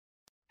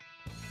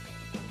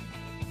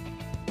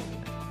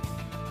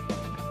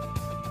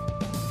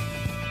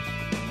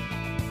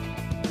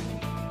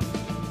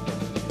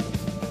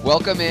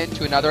Welcome in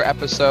to another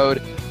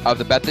episode of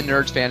the Bet the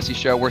Nerds Fantasy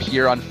Show. We're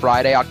here on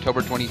Friday,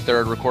 October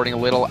 23rd, recording a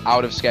little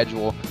out of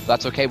schedule.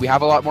 That's okay. We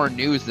have a lot more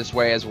news this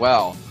way as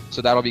well,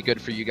 so that'll be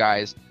good for you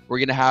guys. We're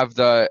going to have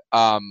the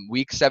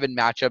Week 7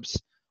 matchups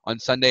on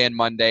Sunday and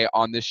Monday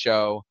on this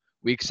show.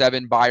 Week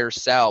 7 buy or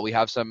sell. We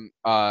have some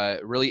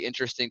really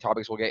interesting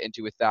topics we'll get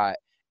into with that.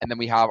 And then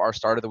we have our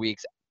start of the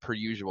weeks per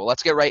usual.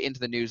 Let's get right into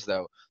the news,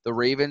 though. The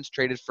Ravens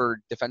traded for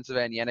defensive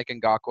end Yannick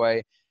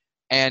Ngakoue.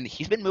 And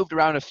he's been moved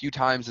around a few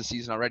times this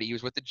season already. He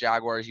was with the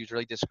Jaguars. He was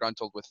really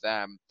disgruntled with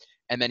them.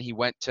 And then he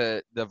went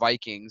to the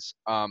Vikings.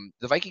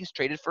 The Vikings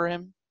traded for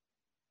him?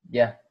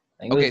 Yeah.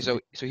 Okay, so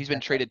he's been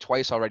traded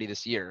twice already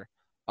this year.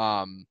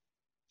 And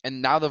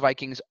now the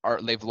Vikings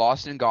they've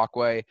lost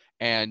Ngakoue,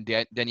 and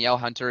Danielle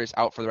Hunter is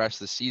out for the rest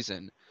of the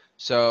season.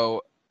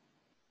 So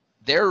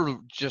they're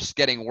just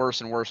getting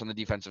worse and worse on the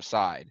defensive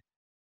side.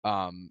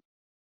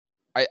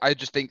 I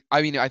just think –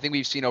 I think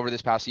we've seen over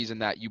this past season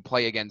that you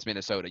play against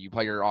Minnesota. You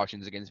play your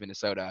options against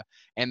Minnesota.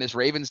 And this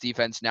Ravens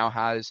defense now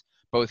has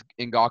both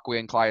Ngakoue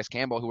and Calais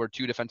Campbell, who are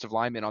two defensive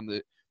linemen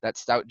on that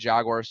stout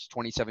Jaguars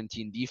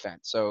 2017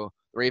 defense. So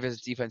the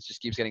Ravens defense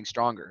just keeps getting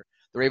stronger.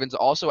 The Ravens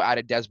also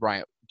added Dez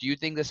Bryant. Do you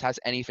think this has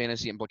any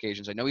fantasy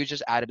implications? I know he was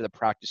just added to the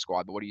practice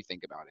squad, but what do you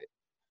think about it?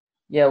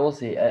 Yeah, we'll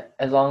see.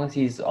 As long as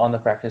he's on the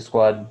practice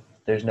squad,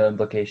 there's no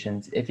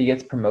implications. If he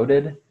gets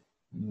promoted,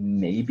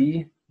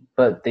 maybe.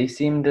 But they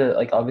seem to,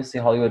 obviously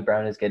Hollywood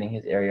Brown is getting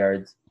his air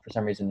yards, for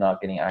some reason not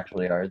getting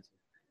actual yards.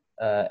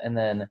 And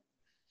then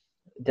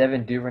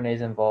Devin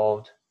Duvernay's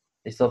involved.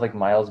 They still have,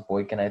 Miles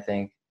Boykin, I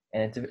think.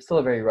 And it's still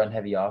a very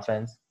run-heavy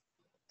offense.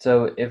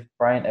 So if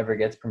Bryant ever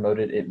gets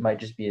promoted, it might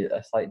just be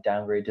a slight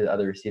downgrade to the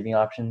other receiving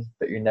options,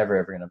 but you're never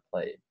ever going to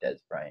play Dez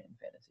Bryant in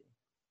fantasy.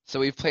 So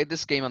we've played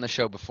this game on the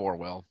show before,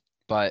 Will,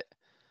 but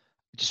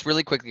just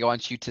really quickly, I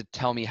want you to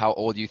tell me how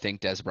old you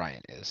think Dez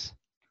Bryant is.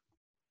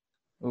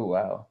 Oh,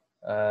 wow.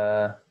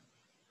 I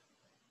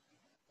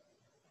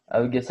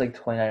would guess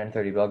 29 and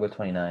 30, but I'll go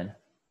 29.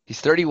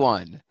 He's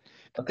 31.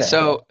 Okay.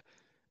 So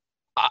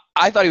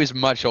I thought he was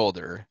much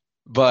older,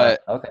 but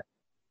okay.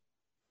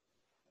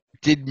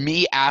 Did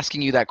me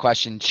asking you that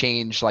question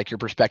change your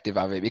perspective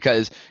of it?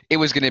 Because it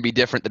was going to be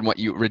different than what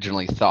you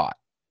originally thought.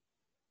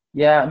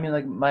 Yeah,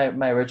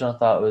 my original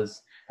thought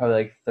was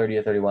probably 30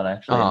 or 31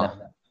 actually.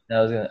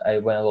 And I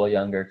went a little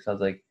younger because I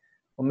was like,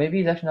 well, maybe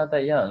he's actually not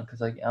that young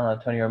because I don't know,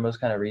 Tony Romo's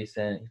kind of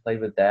recent. He played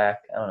with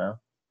Dak. I don't know.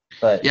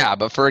 But yeah,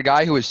 but for a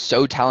guy who was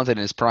so talented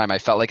in his prime, I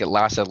felt like it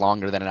lasted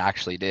longer than it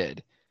actually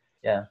did.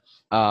 Yeah.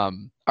 All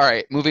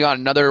right, moving on.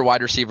 Another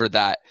wide receiver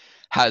that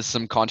has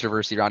some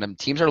controversy around him.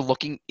 Teams are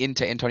looking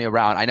into Antonio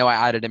Brown. I know I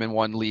added him in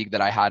one league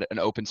that I had an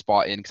open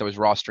spot in because I was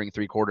rostering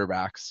 3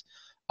 quarterbacks.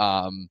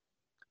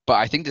 But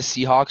I think the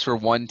Seahawks were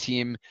one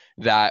team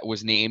that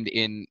was named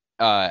in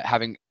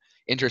having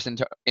interest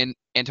in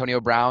Antonio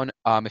Brown.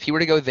 If he were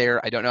to go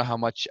there, I don't know how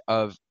much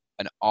of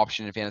an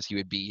option in fantasy he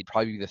would be. He'd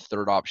probably be the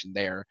third option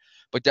there.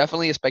 But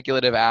definitely a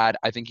speculative ad.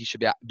 I think he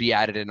should be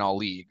added in all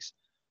leagues.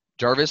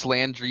 Jarvis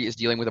Landry is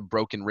dealing with a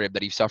broken rib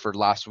that he suffered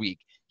last week.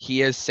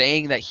 He is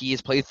saying that he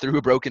has played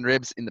through broken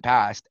ribs in the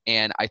past,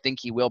 and I think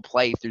he will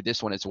play through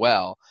this one as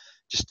well.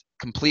 Just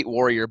complete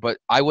warrior, but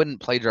I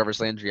wouldn't play Jarvis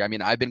Landry. I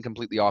mean, I've been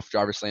completely off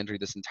Jarvis Landry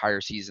this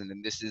entire season,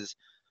 and this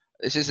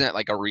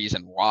isn't a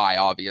reason why,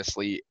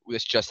 obviously.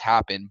 This just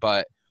happened,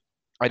 but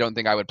I don't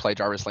think I would play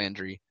Jarvis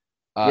Landry.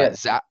 Go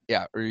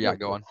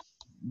on.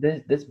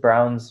 This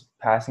Browns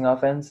passing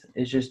offense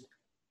is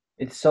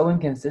it's so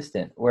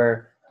inconsistent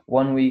where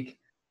 1 week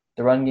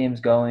the run game's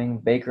going,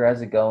 Baker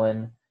has it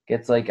going,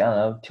 gets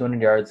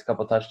 200 yards, a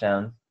couple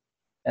touchdowns,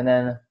 and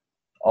then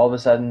all of a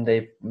sudden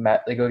they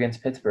go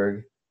against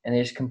Pittsburgh and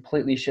they just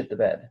completely shit the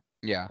bed.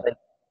 Yeah.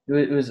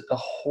 It was a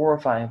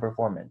horrifying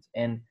performance,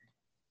 and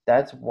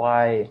that's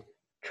why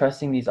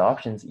trusting these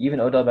options, even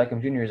Odell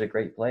Beckham Jr. is a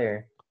great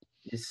player,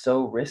 is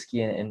so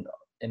risky and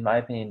in my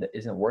opinion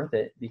isn't worth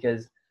it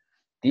because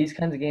these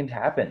kinds of games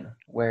happen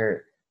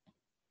where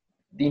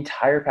the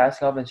entire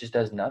passing offense just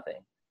does nothing.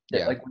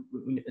 Yeah.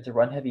 It's a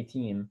run-heavy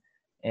team,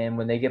 and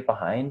when they get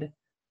behind,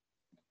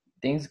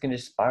 things can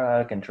just spiral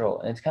out of control.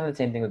 And it's kind of the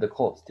same thing with the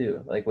Colts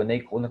too. When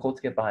the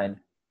Colts get behind,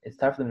 it's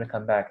tough for them to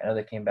come back. I know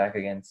they came back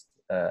against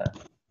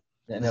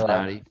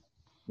Cincinnati.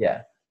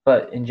 Yeah,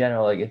 but in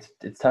general,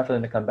 it's tough for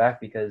them to come back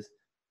because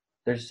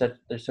they're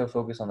so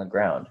focused on the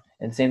ground.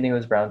 And same thing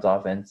with Brown's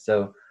offense.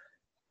 So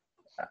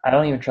I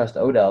don't even trust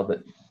Odell,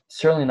 but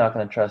certainly not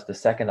going to trust the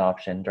second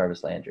option,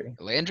 Jarvis Landry.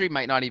 Landry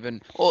might not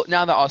even – well,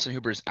 now that Austin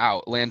Hooper's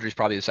out, Landry's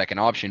probably the second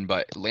option,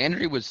 but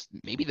Landry was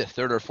maybe the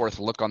third or fourth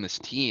look on this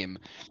team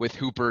with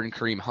Hooper and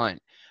Kareem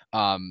Hunt.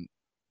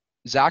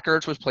 Zach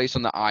Ertz was placed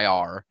on the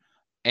IR,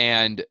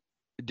 and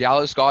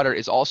Dallas Goedert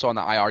is also on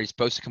the IR. He's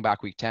supposed to come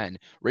back week 10.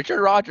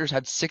 Richard Rodgers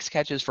had 6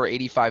 catches for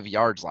 85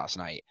 yards last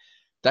night.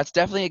 That's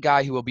definitely a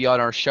guy who will be on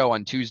our show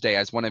on Tuesday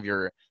as one of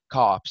your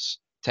cops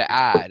to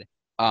add.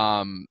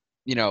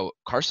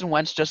 Carson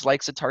Wentz just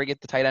likes to target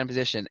the tight end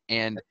position,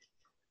 and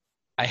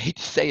I hate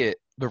to say it,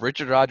 but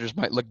Richard Rodgers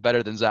might look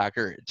better than Zach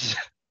Ertz.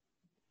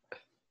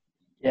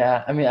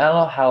 Yeah, I don't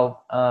know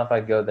if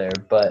I'd go there,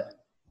 but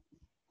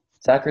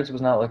Zach Ertz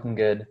was not looking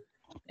good,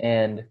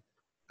 and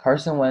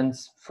Carson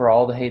Wentz, for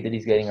all the hate that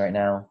he's getting right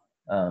now,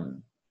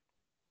 um,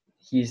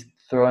 he's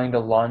throwing to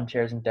lawn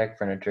chairs and deck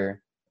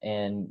furniture,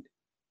 and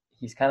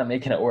he's kind of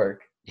making it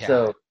work. Yeah.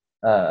 So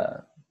uh,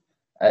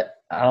 I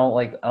don't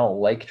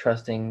like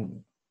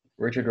trusting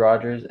Richard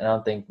Rodgers, and I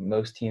don't think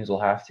most teams will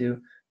have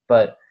to.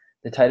 But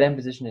the tight end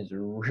position is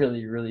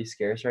really, really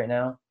scarce right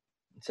now.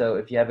 So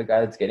if you have a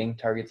guy that's getting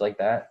targets like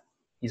that,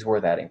 he's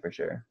worth adding for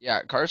sure.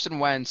 Yeah, Carson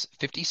Wentz,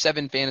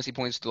 57 fantasy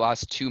points the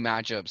last two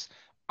matchups.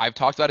 I've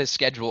talked about his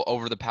schedule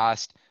over the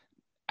past,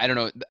 I don't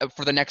know,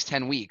 for the next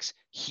 10 weeks.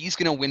 He's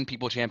going to win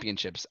people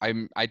championships.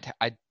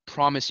 I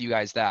promise you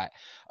guys that.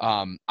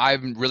 I'm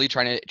really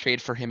trying to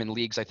trade for him in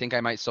leagues. I think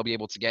I might still be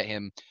able to get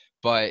him,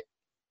 but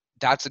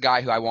that's the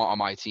guy who I want on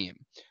my team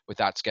with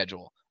that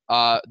schedule.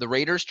 The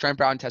Raiders, Trent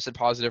Brown tested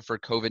positive for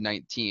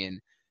COVID-19,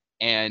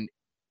 and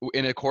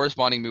in a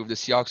corresponding move, the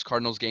Seahawks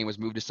Cardinals game was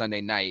moved to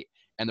Sunday night,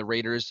 and the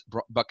Raiders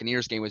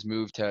Buccaneers game was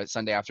moved to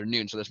Sunday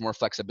afternoon. So there's more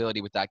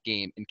flexibility with that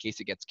game in case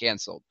it gets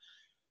canceled.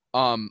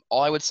 All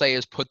I would say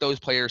is put those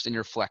players in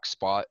your flex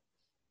spot.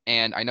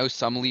 And I know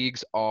some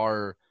leagues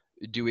are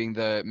doing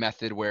the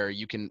method where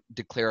you can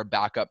declare a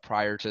backup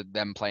prior to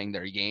them playing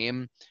their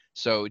game.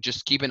 So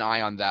just keep an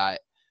eye on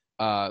that.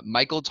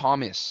 Michael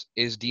Thomas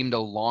is deemed a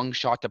long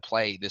shot to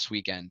play this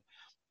weekend.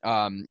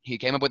 He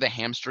came up with a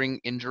hamstring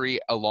injury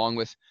along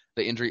with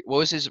the injury. What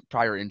was his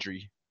prior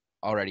injury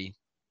already?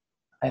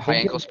 I High think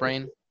it, ankle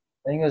sprain.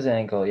 I think it was an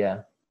ankle.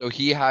 Yeah. So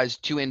he has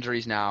two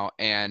injuries now,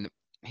 and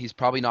he's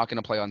probably not going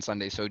to play on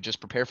Sunday. So just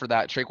prepare for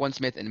that. Tre'Quan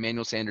Smith and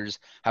Emmanuel Sanders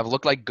have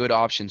looked like good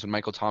options when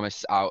Michael Thomas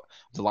is out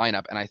of the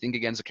lineup. And I think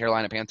against the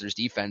Carolina Panthers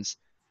defense,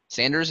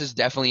 Sanders is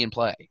definitely in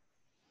play.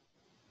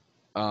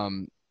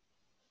 Do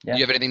Yeah.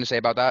 you have anything to say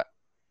about that?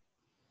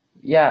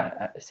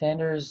 Yeah,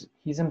 Sanders,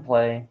 he's in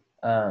play.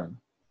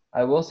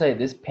 I will say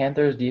this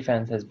Panthers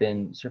defense has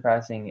been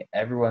surpassing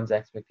everyone's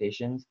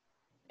expectations,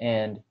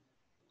 and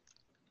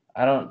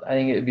I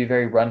think it would be a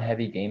very run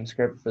heavy game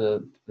script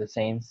for the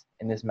Saints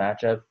in this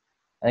matchup.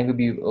 I think it would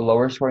be a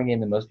lower scoring game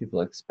than most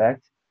people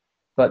expect,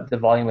 but the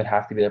volume would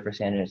have to be there for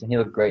Sanders, and he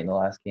looked great in the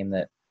last game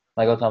that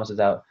Michael Thomas was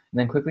out. And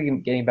then quickly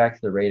getting back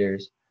to the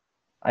Raiders,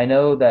 I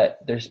know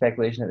that there's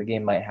speculation that the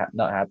game might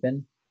not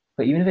happen,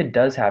 but even if it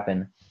does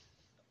happen,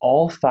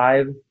 all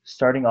five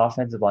starting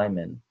offensive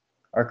linemen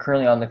are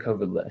currently on the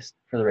COVID list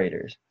for the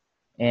Raiders.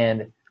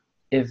 And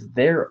if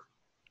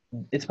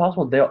it's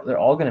possible they're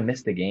all going to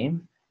miss the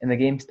game, and the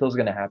game still is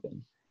going to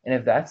happen. And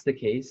if that's the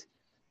case,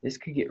 this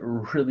could get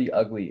really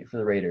ugly for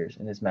the Raiders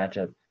in this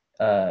matchup.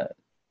 Uh,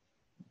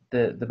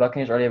 the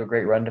Buccaneers already have a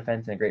great run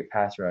defense and a great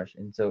pass rush,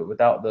 and so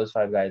without those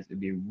five guys, it'd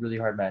be a really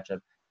hard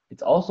matchup.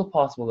 It's also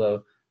possible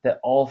though that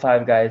all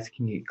five guys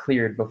can get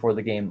cleared before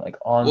the game, like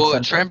on Well,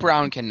 Sunday. Trent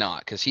Brown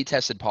cannot because he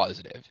tested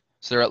positive.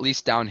 So they're at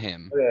least down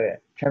him. Okay.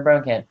 Trent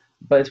Brown can't,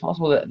 but it's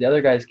possible that the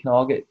other guys can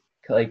all get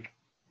like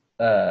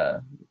uh,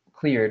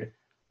 cleared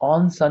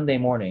on Sunday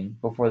morning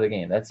before the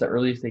game. That's the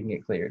earliest they can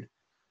get cleared.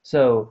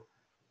 So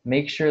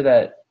make sure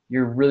that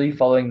you're really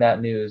following that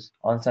news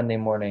on Sunday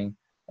morning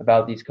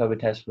about these COVID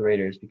tests for the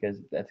Raiders because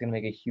that's going to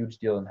make a huge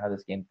deal in how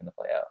this game's going to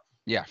play out.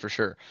 Yeah, for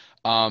sure.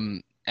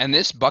 And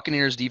this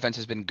Buccaneers defense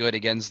has been good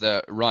against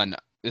the run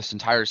this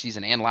entire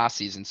season and last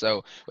season.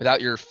 So without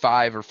your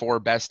 5 or 4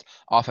 best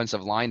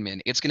offensive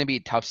linemen, it's going to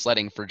be tough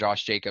sledding for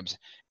Josh Jacobs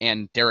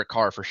and Derek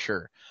Carr for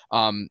sure.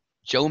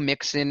 Joe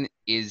Mixon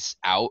is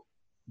out.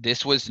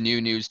 This was new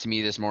news to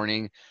me this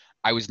morning.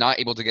 I was not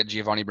able to get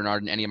Giovanni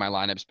Bernard in any of my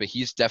lineups, but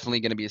he's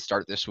definitely going to be a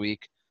start this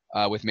week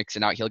with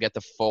Mixon out. He'll get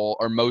the full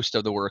or most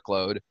of the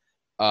workload.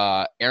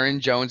 Aaron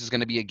Jones is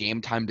going to be a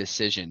game time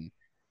decision.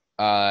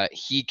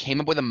 He came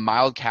up with a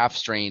mild calf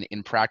strain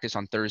in practice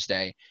on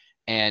Thursday,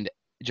 and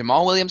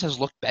Jamal Williams has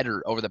looked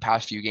better over the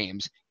past few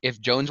games.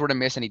 If Jones were to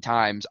miss any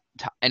time,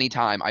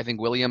 I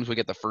think Williams would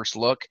get the first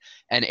look,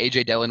 and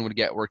AJ Dillon would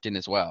get worked in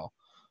as well.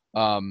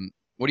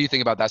 What do you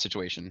think about that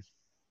situation?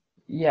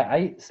 Yeah,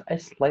 I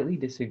slightly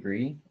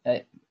disagree.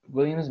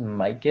 Williams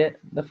might get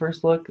the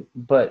first look,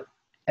 but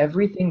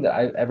everything that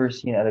I've ever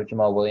seen out of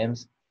Jamal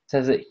Williams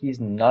says that he's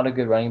not a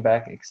good running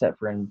back except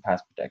for in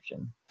pass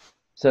protection.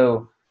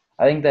 So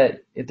I think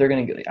that if they're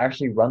going to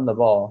actually run the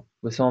ball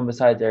with someone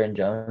besides Aaron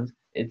Jones,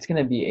 it's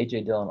going to be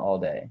A.J. Dillon all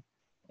day.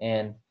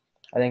 And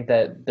I think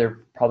that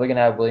they're probably going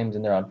to have Williams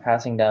in there on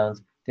passing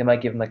downs. They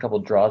might give him a couple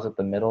draws up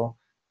the middle,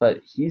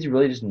 but he's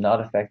really just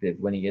not effective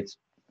when he gets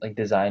like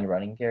designed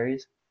running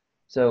carries.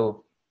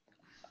 So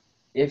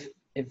if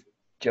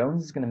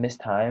Jones is going to miss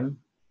time,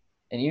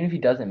 and even if he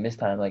doesn't miss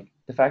time, like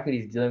the fact that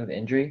he's dealing with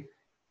injury,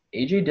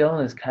 AJ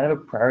Dillon is kind of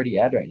a priority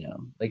ad right now.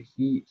 Like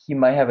he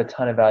might have a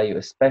ton of value,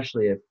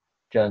 especially if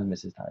Jones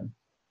misses time.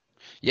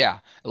 Yeah,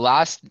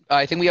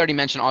 I think we already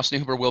mentioned Austin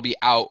Hooper will be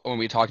out when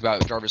we talked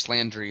about Jarvis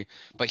Landry,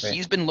 but Right.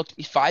 he's been looked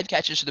 5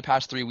 catches for the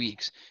past 3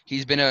 weeks.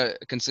 He's been a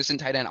consistent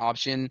tight end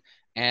option,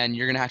 and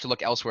you're gonna have to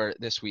look elsewhere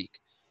this week.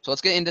 So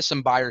let's get into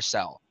some buy or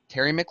sell.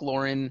 Terry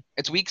McLaurin,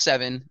 it's week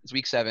 7. It's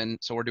week 7,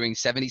 so we're doing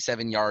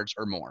 77 yards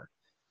or more.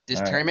 Does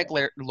All right.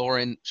 Terry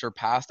McLaurin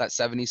surpass that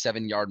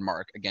 77-yard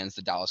mark against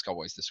the Dallas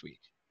Cowboys this week?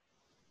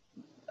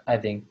 I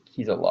think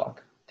he's a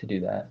lock to do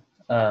that.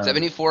 Um,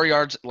 74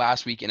 yards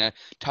last week in a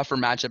tougher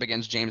matchup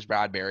against James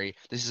Bradbury.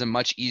 This is a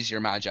much easier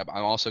matchup.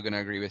 I'm also going to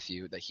agree with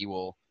you that he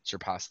will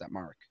surpass that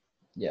mark.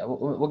 yeah,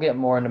 we'll get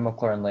more into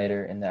McLaurin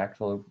later in the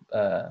actual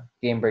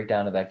game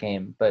breakdown of that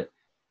game. But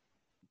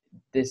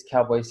this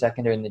Cowboys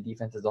secondary and the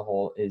defense as a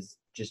whole is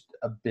just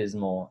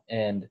abysmal.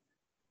 And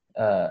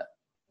uh,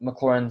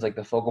 McLaurin's like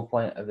the focal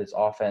point of this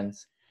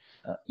offense.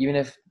 Even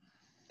if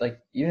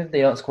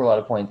they don't score a lot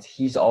of points,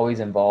 he's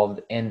always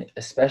involved. And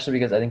especially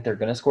because I think they're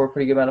going to score a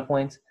pretty good amount of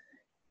points.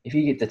 If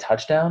he gets a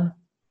touchdown,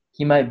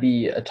 he might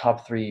be a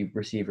top 3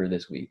 receiver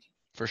this week.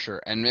 For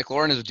sure. And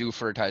McLaurin is due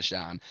for a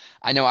touchdown.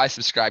 I know I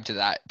subscribe to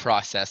that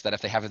process that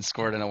if they haven't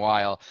scored in a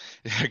while,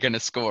 they're going to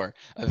score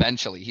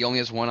eventually. He only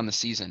has one on the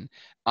season.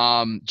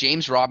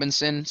 James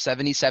Robinson,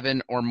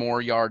 77 or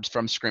more yards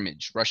from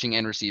scrimmage, rushing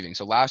and receiving.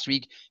 So last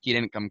week, he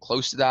didn't come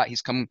close to that.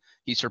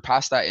 He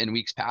surpassed that in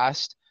weeks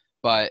past.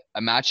 But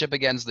a matchup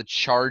against the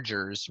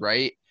Chargers,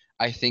 right?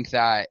 I think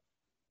that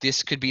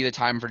this could be the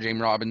time for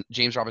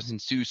James Robinson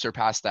to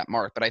surpass that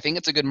mark. But I think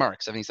it's a good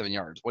mark, 77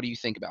 yards. What do you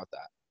think about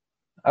that?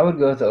 I would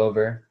go with the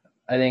over.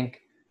 I think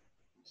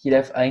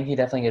I think he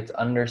definitely gets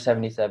under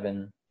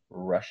 77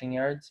 rushing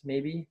yards,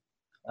 maybe.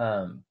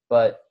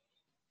 But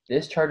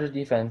this Chargers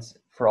defense,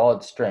 for all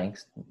its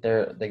strengths, they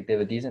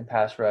have a decent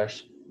pass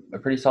rush, a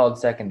pretty solid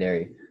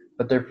secondary,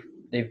 but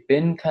they've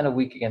been kind of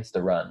weak against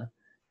the run.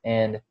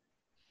 And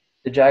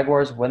the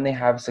Jaguars, when they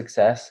have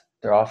success,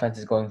 their offense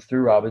is going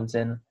through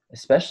Robinson,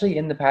 especially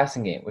in the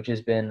passing game, which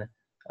has been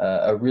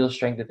a real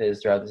strength of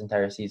his throughout this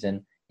entire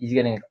season. He's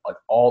getting like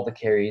all the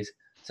carries.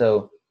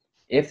 So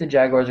if the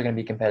Jaguars are going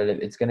to be competitive,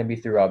 it's going to be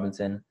through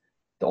Robinson.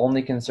 The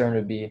only concern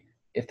would be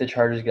if the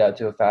Chargers get out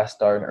to a fast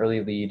start, an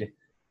early lead,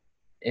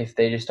 if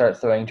they just start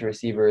throwing to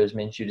receivers,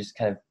 Minshew just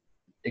kind of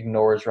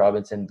ignores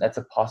Robinson. That's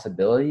a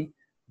possibility,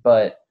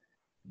 but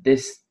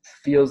this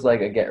feels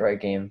like a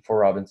get-right game for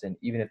Robinson,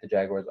 even if the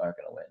Jaguars aren't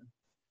going to win.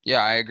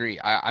 Yeah, I agree.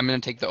 I'm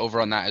going to take the over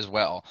on that as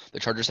well. The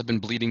Chargers have been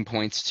bleeding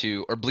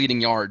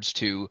yards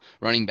to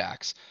running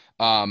backs.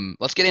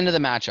 Let's get into the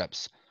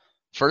matchups.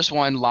 First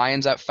one,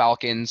 Lions at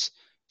Falcons.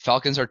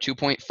 Falcons are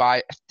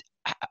 2.5.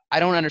 I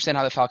don't understand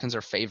how the Falcons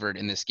are favored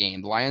in this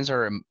game. The Lions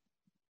are a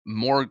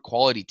more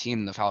quality team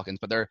than the Falcons,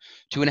 but they're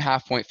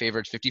 2.5 point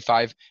favorites,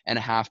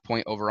 55.5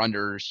 point over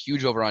under,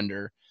 huge over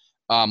under.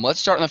 Let's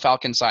start on the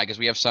Falcons side because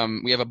we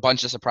have a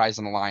bunch of surprise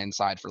on the Lions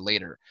side for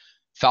later.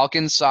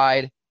 Falcons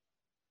side,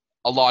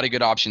 a lot of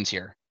good options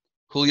here.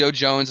 Julio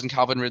Jones and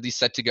Calvin Ridley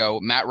set to go.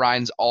 Matt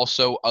Ryan's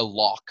also a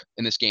lock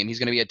in this game. He's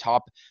going to be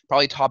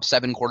probably top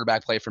 7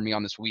 quarterback play for me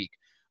on this week.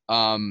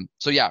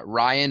 So yeah,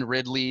 Ryan,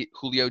 Ridley,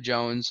 Julio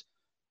Jones,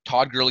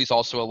 Todd Gurley's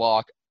also a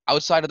lock.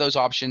 Outside of those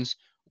options,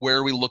 where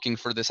are we looking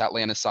for this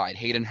Atlanta side?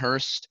 Hayden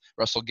Hurst,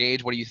 Russell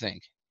Gage, what do you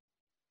think?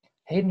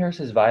 Hayden Hurst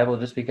is viable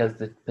just because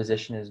the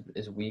position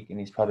is weak and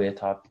he's probably a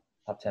top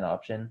 10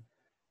 option.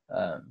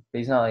 But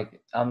he's not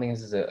like I don't think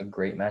this is a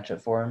great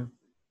matchup for him.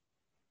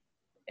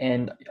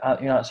 And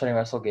you're not starting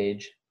Russell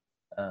Gage.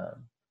 But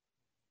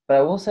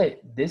I will say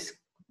this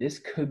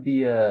could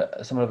be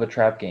somewhat of a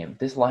trap game.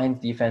 This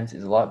Lions defense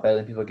is a lot better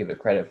than people give it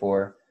credit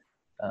for.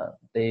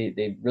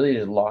 They really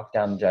just locked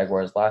down the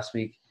Jaguars last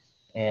week,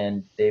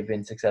 and they've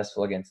been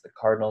successful against the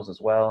Cardinals as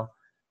well.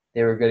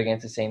 They were good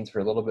against the Saints for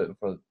a little bit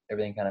before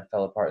everything kind of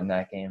fell apart in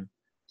that game.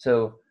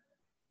 So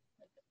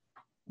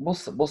we'll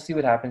see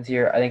what happens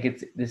here. I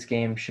think this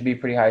game should be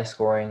pretty high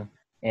scoring,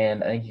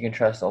 and I think you can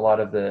trust a lot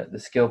of the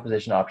skill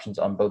position options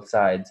on both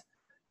sides.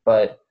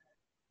 But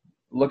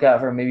look out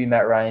for maybe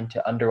Matt Ryan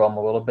to underwhelm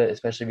a little bit,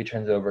 especially if he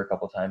turns it over a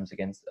couple times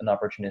against an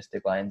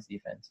opportunistic Lions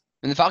defense.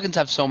 And the Falcons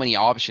have so many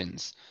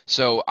options.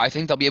 So I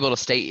think they'll be able to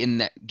stay in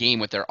that game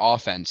with their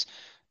offense.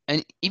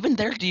 And even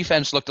their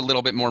defense looked a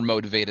little bit more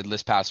motivated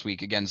this past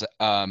week against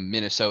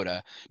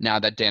Minnesota now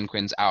that Dan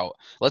Quinn's out.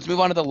 Let's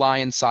move on to the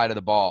Lions side of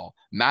the ball.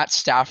 Matt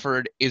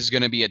Stafford is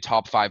going to be a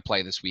top 5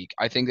 play this week.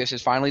 I think this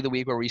is finally the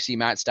week where we see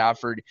Matt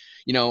Stafford,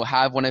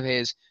 have one of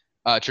his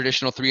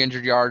traditional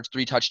 300 yards,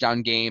 3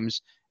 touchdown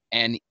games.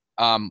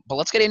 But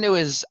let's get into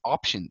his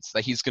options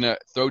that he's going to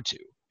throw to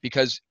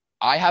because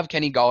I have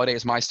Kenny Golladay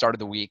as my start of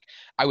the week.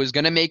 I was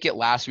going to make it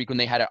last week when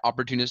they had an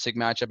opportunistic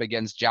matchup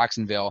against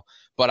Jacksonville,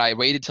 but I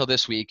waited till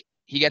this week.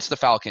 He gets the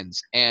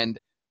Falcons, and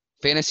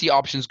fantasy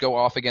options go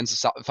off against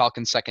the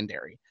Falcons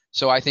secondary.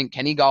 So I think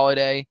Kenny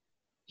Golladay,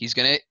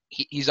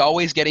 he's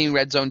always getting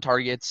red zone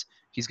targets.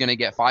 He's going to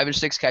get 5 or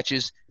 6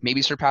 catches,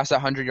 maybe surpass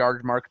that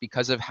 100-yard mark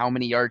because of how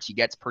many yards he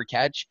gets per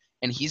catch,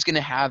 and he's going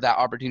to have that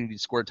opportunity to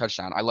score a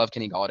touchdown. I love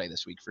Kenny Golladay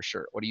this week for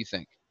sure. What do you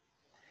think?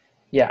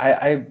 Yeah,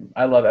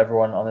 I love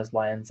everyone on this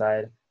Lions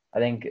side. I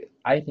think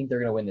they're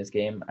gonna win this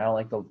game. I don't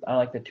like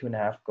the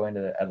 2.5 going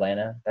to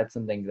Atlanta. That's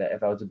something that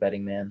if I was a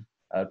betting man,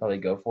 I would probably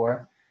go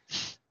for.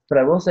 But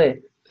I will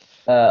say,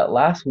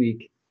 last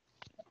week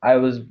I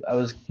was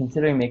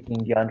considering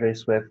making DeAndre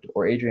Swift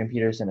or Adrian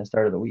Peterson a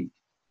start of the week,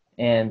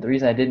 and the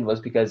reason I didn't was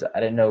because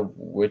I didn't know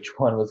which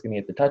one was gonna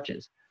get the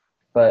touches.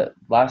 But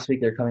last week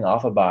they're coming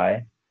off a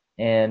bye,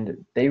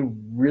 and they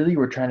really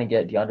were trying to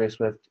get DeAndre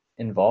Swift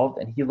involved,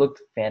 and he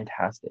looked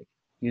fantastic.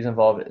 He was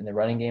involved in the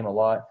running game a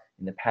lot,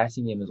 in the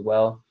passing game as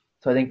well.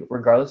 So I think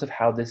regardless of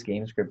how this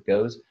game script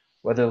goes,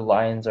 whether the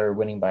Lions are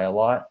winning by a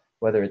lot,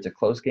 whether it's a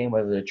close game,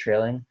 whether they're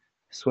trailing,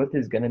 Swift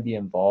is going to be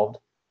involved,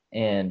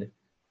 and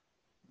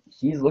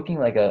he's looking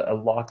like a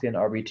locked-in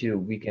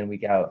RB2 week in,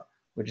 week out,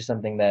 which is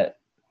something that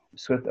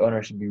Swift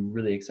owners should be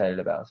really excited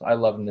about. So I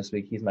love him this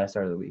week. He's my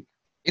start of the week.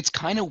 It's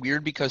kind of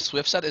weird because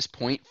Swift's at this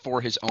point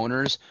for his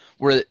owners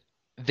where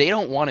they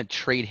don't want to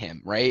trade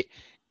him, right?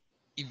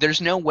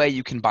 There's no way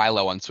you can buy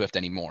low on Swift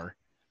anymore.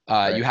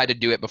 Right. You had to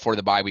do it before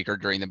the bye week or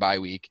during the bye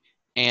week.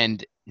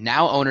 And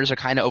now owners are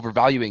kind of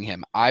overvaluing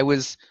him. I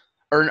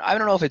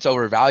don't know if it's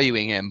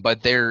overvaluing him,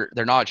 but they're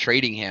not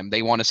trading him.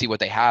 They want to see what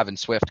they have in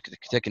Swift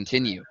to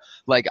continue.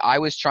 Like I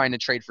was trying to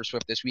trade for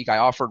Swift this week. I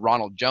offered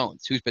Ronald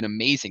Jones, who's been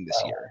amazing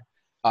this year.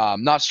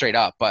 Not straight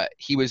up, but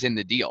he was in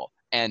the deal.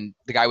 And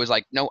the guy was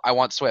like, no, I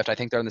want Swift. I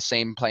think they're on the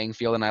same playing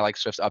field, and I like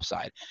Swift's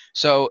upside.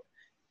 So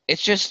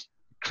it's just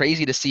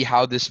crazy to see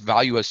how this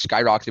value has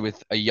skyrocketed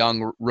with a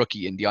young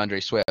rookie in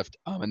DeAndre Swift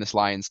in this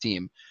Lions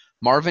team.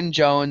 Marvin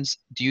Jones,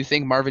 do you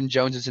think Marvin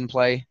Jones is in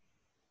play?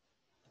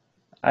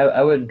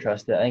 I wouldn't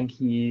trust it. I think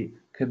he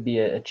could be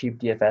a cheap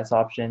DFS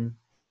option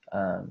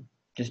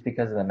just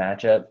because of the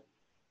matchup,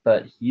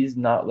 but he's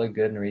not looked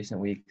good in recent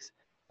weeks.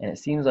 And it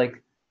seems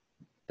like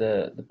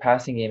the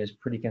passing game is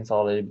pretty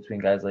consolidated between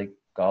guys like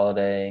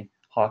Galladay,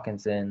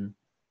 Hawkinson,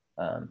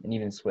 and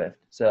even Swift.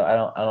 So I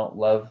don't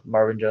love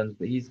Marvin Jones,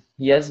 but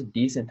he has a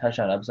decent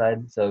touchdown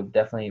upside, so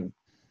definitely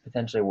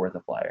potentially worth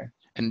a flyer.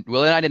 And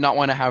Will and I did not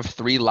want to have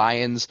 3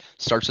 Lions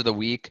starts of the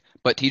week,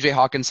 but TJ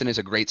Hawkinson is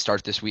a great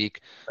start this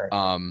week.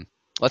 Right.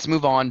 Let's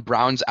move on.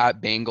 Browns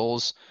at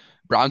Bengals.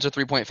 Browns are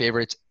 3-point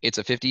favorites. It's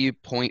a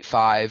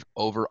 50.5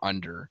 over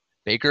under.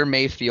 Baker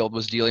Mayfield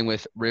was dealing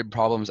with rib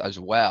problems as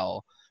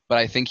well, but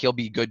I think he'll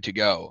be good to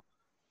go.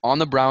 On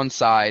the Browns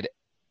side,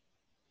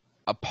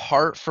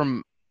 apart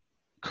from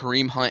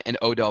Kareem Hunt and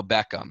Odell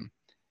Beckham,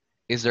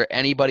 is there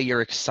anybody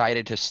you're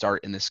excited to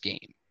start in this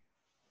game?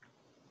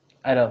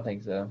 I don't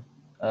think so.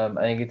 I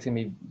think it's going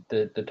to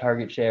be the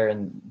target share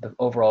and the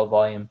overall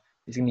volume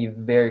is going to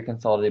be very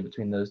consolidated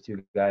between those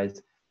two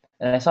guys.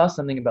 And I saw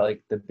something about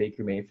like the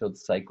Baker Mayfield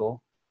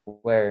cycle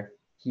where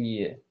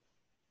he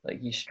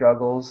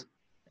struggles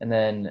and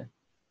then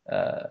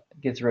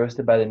gets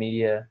roasted by the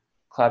media,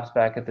 claps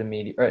back at the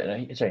media. Or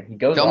no, sorry, he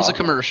goes Films off. a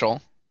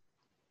commercial.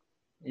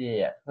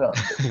 Yeah, well,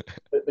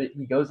 but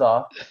he goes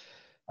off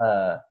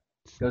on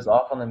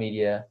the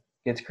media,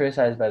 gets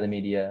criticized by the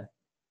media,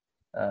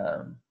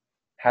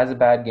 has a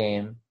bad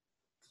game,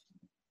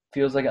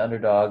 feels like an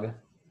underdog,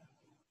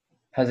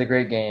 has a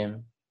great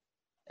game,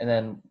 and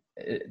then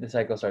the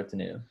cycle starts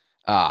anew.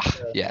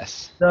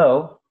 Yes.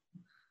 So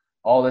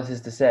all this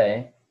is to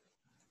say,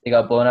 they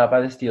got blown out by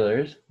the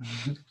Steelers.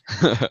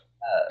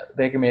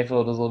 Baker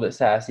Mayfield was a little bit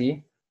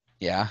sassy.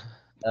 Yeah.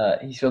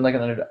 He's feeling like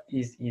an underdog.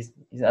 He's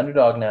an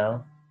underdog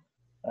now.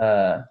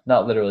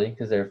 Not literally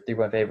because they're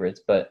 3-point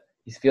favorites, but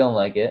he's feeling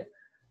like it.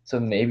 So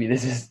maybe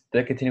this is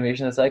the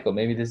continuation of the cycle.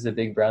 Maybe this is a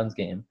big Browns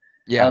game.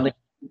 Yeah. I don't think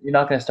you're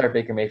not going to start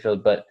Baker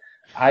Mayfield, but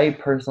I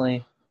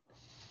personally,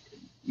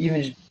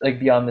 even just, like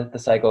beyond the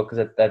cycle,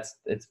 because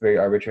it's very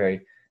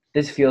arbitrary.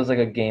 This feels like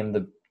a game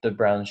the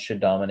Browns should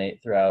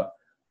dominate throughout.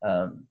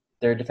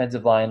 Their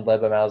defensive line,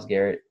 led by Myles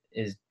Garrett,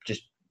 is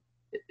just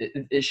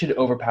it should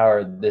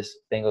overpower this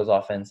Bengals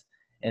offense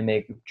and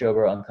make Joe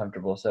Burrow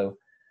uncomfortable. So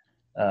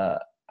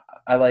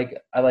I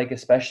like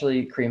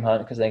especially Kareem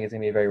Hunt because I think it's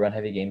gonna be a very run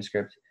heavy game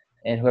script,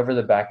 and whoever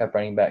the backup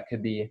running back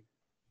could be,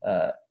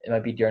 it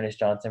might be D'Ernest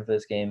Johnson for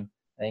this game.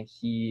 I think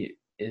he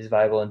is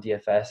viable in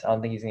DFS. I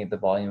don't think he's gonna get the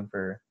volume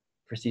for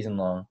season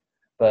long,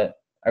 but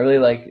I really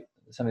like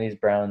some of these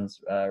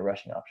Browns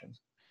rushing options.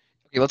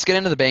 Okay, let's get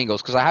into the Bengals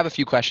because I have a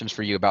few questions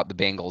for you about the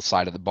Bengals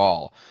side of the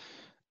ball.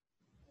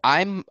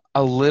 I'm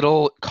a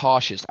little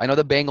cautious. I know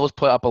the Bengals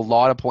put up a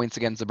lot of points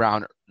against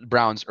the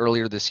Browns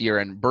earlier this year,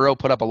 and Burrow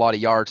put up a lot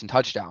of yards and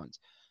touchdowns.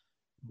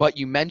 But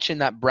you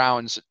mentioned that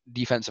Browns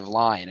defensive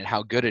line and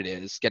how good it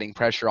is getting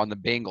pressure on the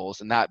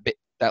Bengals and that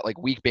like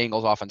weak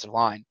Bengals offensive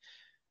line.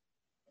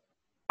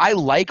 I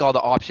like all the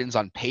options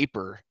on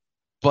paper,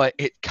 but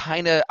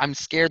I'm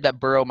scared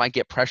that Burrow might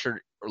get pressured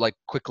like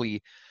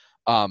quickly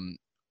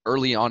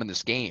early on in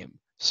this game.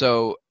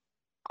 So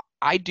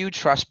I do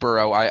trust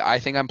Burrow. I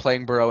think I'm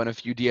playing Burrow in a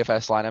few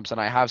DFS lineups,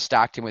 and I have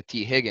stacked him with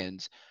T.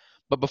 Higgins.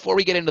 But before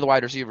we get into the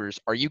wide receivers,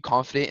 are you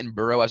confident in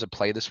Burrow as a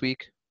play this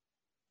week?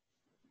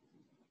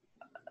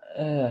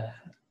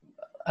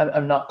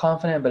 I'm not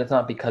confident, but it's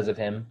not because of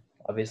him.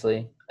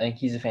 Obviously, I think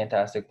he's a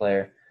fantastic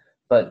player,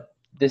 but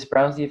this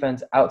Browns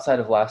defense, outside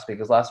of last week,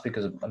 because last week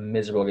was a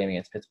miserable game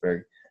against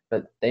Pittsburgh,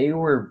 but they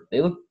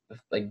looked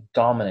like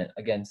dominant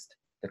against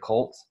the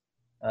Colts,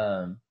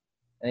 and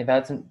they've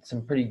had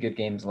some pretty good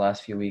games the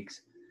last few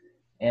weeks.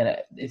 And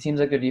it seems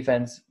like their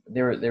defense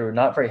they were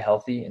not very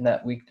healthy in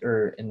that week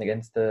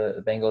against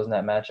the Bengals in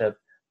that matchup.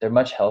 They're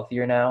much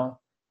healthier now,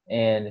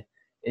 and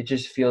it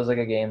just feels like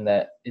a game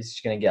that is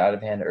going to get out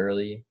of hand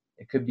early.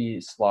 It could be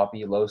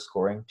sloppy, low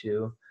scoring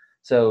too.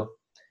 So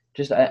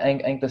just I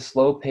think the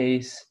slow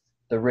pace,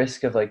 the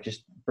risk of like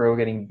just Burrow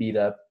getting beat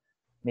up,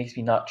 makes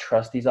me not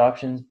trust these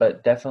options,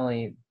 but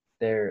definitely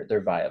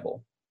they're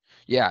viable.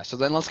 Yeah, so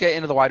then let's get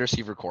into the wide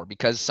receiver core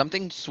because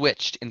something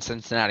switched in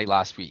Cincinnati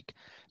last week.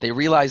 They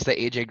realized that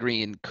AJ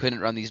Green couldn't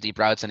run these deep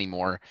routes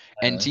anymore,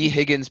 and Finally. T.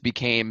 Higgins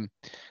became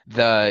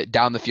the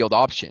down the field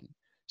option.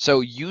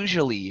 So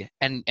usually,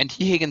 and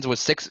T. Higgins was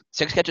six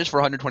catches for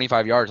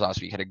 125 yards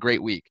last week, had a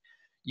great week.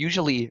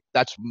 Usually,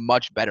 that's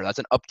much better. That's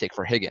an uptick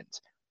for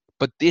Higgins.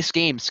 But this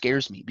game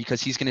scares me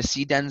because he's going to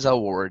see Denzel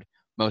Ward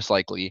most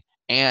likely,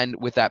 and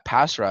with that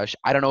pass rush,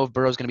 I don't know if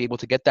Burrow's going to be able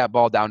to get that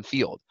ball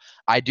downfield.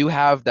 I do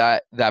have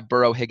that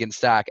Burrow Higgins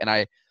stack, and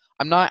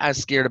I'm not as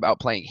scared about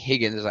playing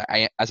Higgins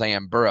as I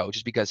am Burrow,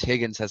 just because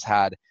Higgins has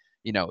had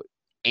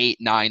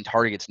 8-9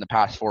 targets in the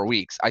past 4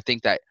 weeks. I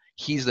think that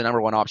he's the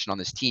number one option on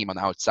this team on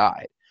the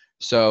outside,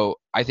 so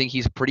I think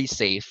he's pretty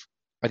safe.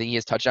 I think he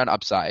has touchdown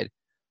upside.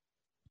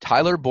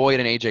 Tyler Boyd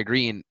and AJ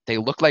Green, they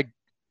look like.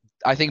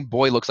 I think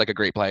Boyd looks like a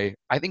great play.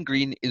 I think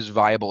Green is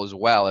viable as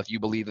well if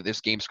you believe that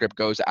this game script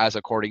goes as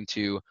according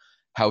to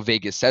how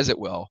Vegas says it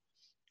will.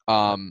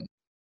 Um,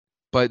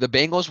 but the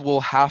Bengals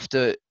will have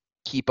to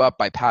keep up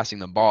by passing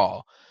the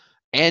ball,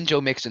 and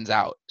Joe Mixon's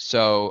out.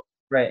 So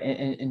Right,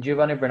 and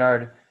Giovanni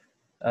Bernard,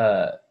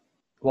 uh,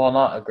 while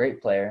not a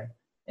great player,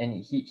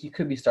 and he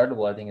could be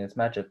startable, I think, in this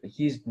matchup, but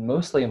he's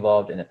mostly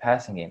involved in a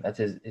passing game. That's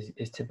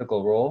his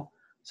typical role.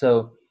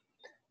 So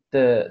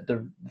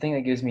the thing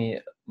that gives me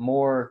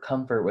more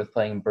comfort with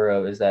playing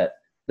Burrow is that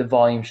the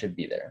volume should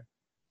be there.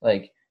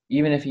 Like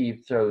even if he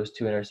throws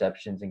 2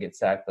 interceptions and gets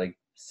sacked like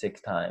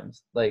 6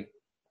 times, like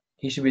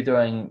he should be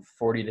throwing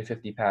 40 to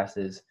 50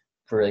 passes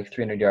for like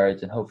 300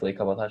 yards and hopefully a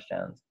couple of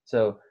touchdowns.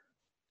 So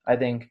I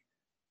think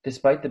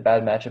despite the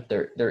bad matchup,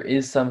 there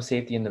is some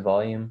safety in the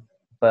volume,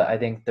 but I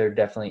think there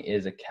definitely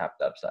is a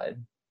capped upside.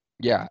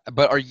 yeah,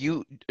 but are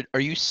you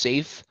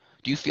safe?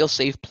 Do you feel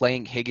safe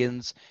playing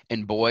Higgins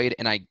and Boyd?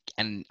 And I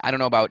don't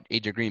know about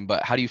AJ Green,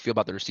 but how do you feel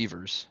about the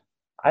receivers?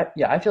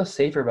 I feel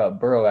safer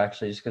about Burrow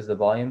actually just because the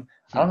volume.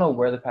 I Hmm. don't know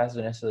where the passes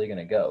are necessarily going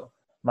to go.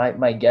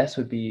 My guess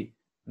would be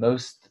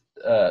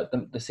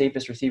the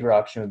safest receiver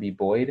option would be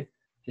Boyd,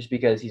 just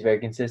because he's very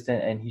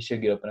consistent and he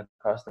should get open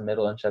across the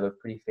middle and should have a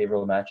pretty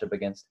favorable matchup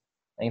against.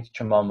 I think it's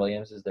Tramon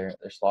Williams is their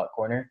slot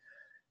corner.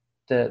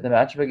 The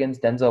matchup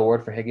against Denzel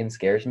Ward for Higgins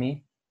scares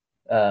me.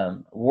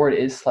 Ward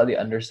is slightly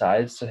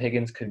undersized, so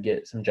Higgins could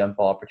get some jump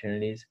ball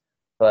opportunities,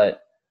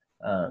 but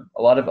a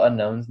lot of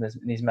unknowns in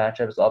these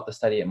matchups. I'll have to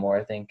study it more,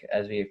 I think,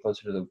 as we get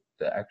closer to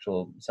the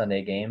actual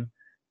Sunday game.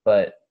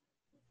 But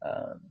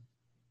um,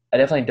 I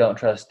definitely don't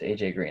trust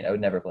AJ Green. I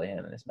would never play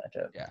him in this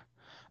matchup. Yeah.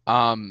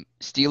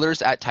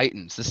 Steelers at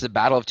Titans. This is a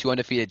battle of two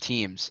undefeated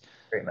teams.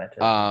 Great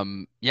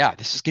matchup. Yeah,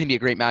 this is going to be a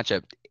great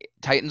matchup.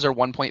 Titans are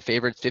 1 point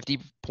favorites,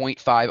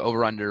 50.5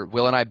 over under.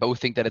 Will and I both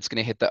think that it's going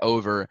to hit the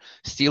over.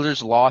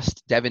 Steelers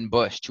lost Devin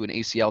Bush to an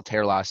ACL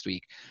tear last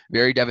week.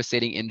 Very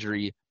devastating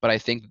injury, but I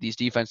think that these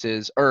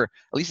defenses, or at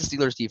least the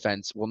Steelers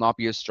defense, will not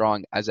be as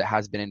strong as it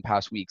has been in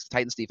past weeks. The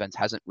Titans defense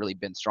hasn't really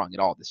been strong at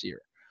all this year.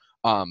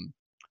 Um,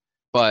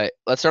 but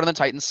let's start on the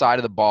Titans side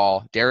of the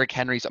ball. Derrick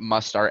Henry's a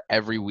must start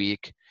every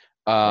week.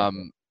 Yeah.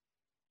 Um,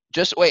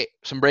 just wait,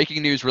 some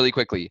breaking news really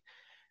quickly.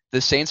 The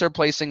Saints are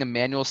placing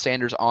Emmanuel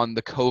Sanders on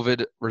the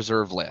COVID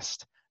reserve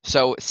list.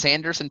 So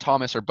Sanders and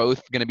Thomas are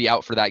both going to be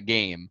out for that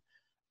game.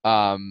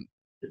 Um,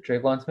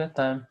 Traquan Smith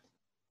time.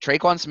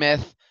 Traquan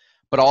Smith,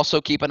 but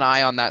also keep an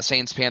eye on that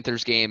Saints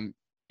Panthers game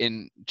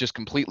in just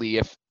completely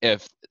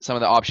if some of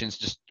the options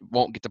just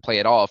won't get to play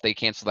at all if they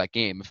cancel that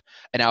game if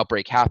an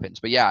outbreak happens.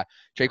 But yeah,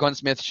 Traquan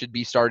Smith should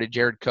be started.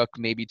 Jared Cook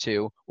maybe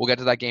too. We'll get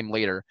to that game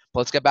later.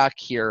 But let's get back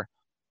here.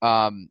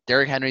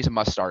 Derrick Henry's a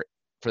must start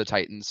for the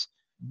Titans.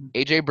 Mhm.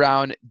 AJ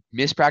Brown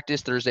missed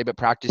practice Thursday but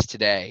practiced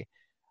today.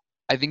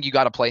 I think you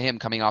got to play him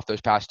coming off those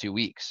past 2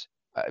 weeks.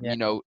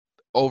 Yeah.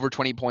 Over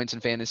 20 points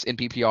in fantasy in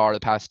PPR the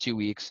past 2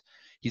 weeks.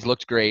 He's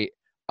looked great.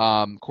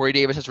 Corey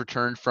Davis has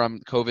returned from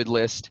COVID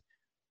list.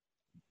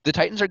 The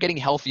Titans are getting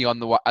healthy at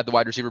the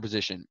wide receiver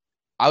position.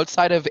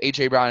 Outside of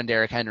AJ Brown and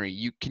Derrick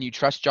Henry, can you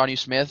trust Johnny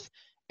Smith?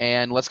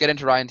 And let's get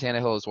into Ryan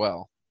Tannehill as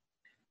well.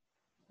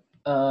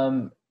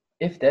 Um,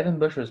 if Devin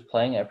Bush was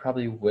playing, I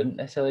probably wouldn't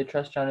necessarily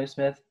trust Jonnu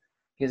Smith.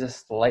 He has a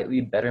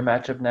slightly better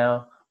matchup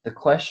now. The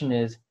question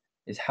is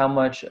how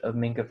much of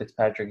Minka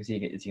Fitzpatrick is he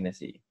going to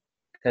see?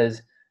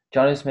 Because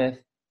Jonnu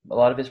Smith, a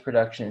lot of his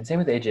production, and same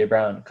with AJ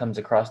Brown, comes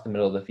across the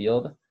middle of the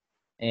field,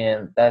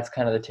 and that's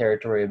kind of the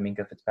territory of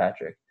Minka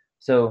Fitzpatrick.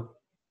 So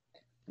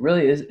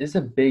really, is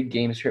a big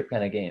game script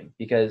kind of game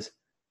because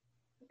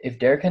if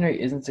Derrick Henry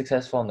isn't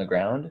successful on the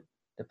ground,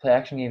 the play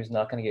action game is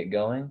not going to get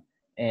going,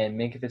 and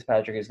Minka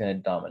Fitzpatrick is going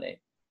to dominate.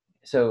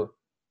 So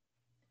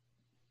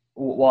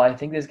while I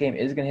think this game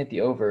is going to hit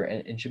the over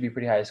and should be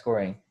pretty high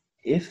scoring,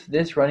 if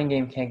this running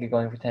game can't get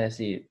going for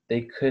Tennessee,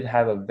 they could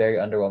have a very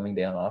underwhelming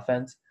day on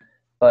offense.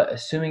 But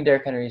assuming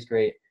Derrick Henry is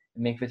great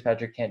and Minka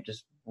Fitzpatrick can't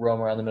just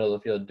roam around the middle of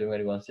the field doing what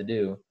he wants to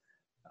do,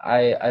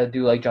 I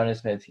do like Jonnu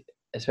Smith,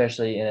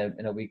 especially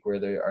in a week where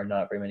there are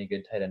not very many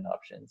good tight end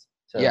options.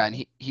 Yeah, So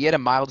and he had a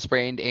mild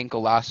sprained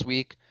ankle last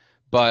week,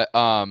 but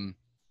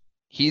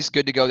he's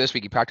good to go this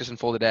week. He practiced in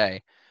full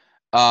today.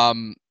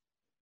 Um,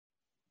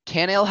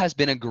 Tannehill has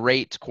been a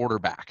great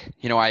quarterback.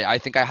 I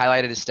think I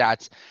highlighted his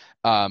stats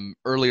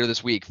earlier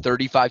this week.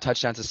 35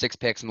 touchdowns to 6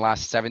 picks in the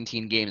last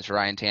 17 games for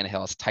Ryan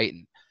Tannehill as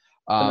Titan.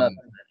 But not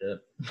this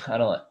matchup. I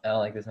don't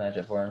like this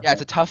matchup for him. Yeah,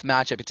 it's a tough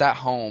matchup. It's at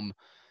home.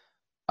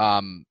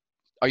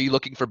 Are you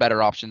looking for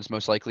better options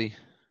most likely?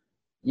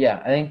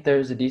 Yeah, I think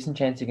there's a decent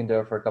chance he can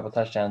throw for a couple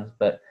touchdowns,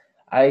 but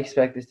I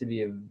expect this to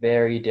be a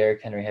very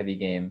Derrick Henry heavy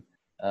game.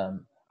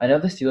 I know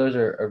the Steelers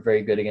are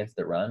very good against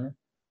the run,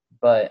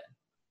 but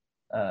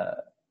uh,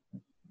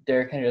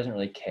 Derrick Henry doesn't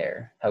really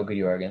care how good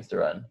you are against the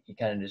run. He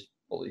kind of just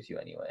bullies you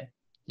anyway.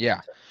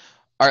 Yeah.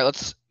 All right,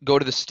 let's go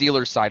to the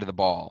Steelers side of the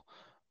ball.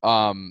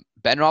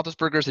 Ben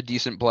Roethlisberger is a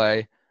decent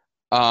play.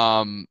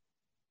 Because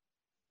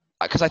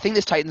I think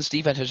this Titans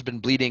defense has been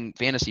bleeding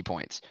fantasy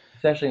points.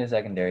 Especially in the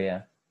secondary,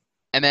 yeah.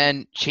 And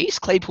then Chase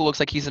Claypool looks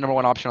like he's the number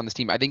one option on this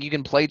team. I think you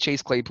can play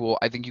Chase Claypool.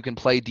 I think you can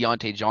play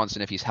Deontay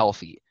Johnson if he's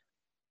healthy.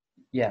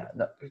 Yeah,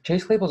 no,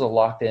 Chase Claypool's a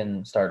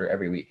locked-in starter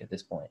every week at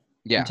this point.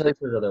 Yeah. Until he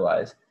proves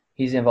otherwise.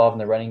 He's involved in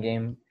the running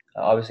game,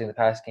 obviously in the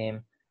pass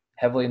game,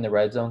 heavily in the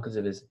red zone because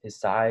of his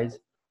size.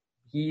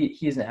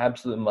 He's an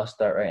absolute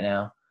must-start right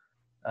now.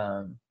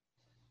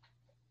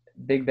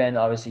 Big Ben,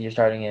 obviously you're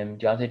starting him.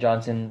 Deontay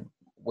Johnson,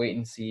 wait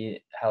and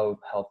see how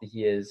healthy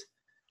he is.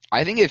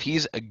 I think if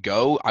he's a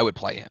go, I would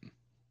play him.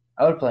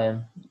 I would play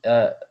him,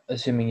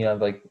 assuming you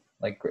have like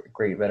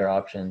great better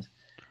options.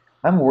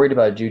 I'm worried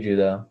about Juju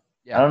though.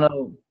 Yeah. I don't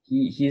know.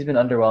 He's been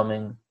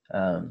underwhelming.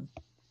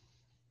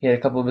 He had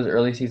a couple of his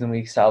early season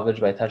weeks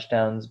salvaged by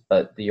touchdowns,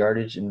 but the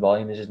yardage and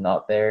volume is just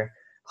not there.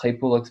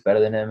 Claypool looks better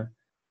than him.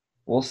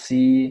 We'll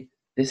see.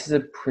 This is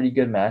a pretty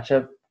good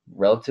matchup,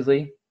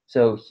 relatively.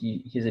 So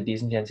he has a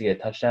decent chance to get a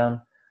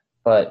touchdown,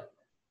 but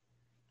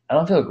I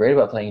don't feel great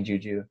about playing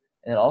Juju.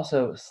 And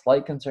also,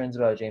 slight concerns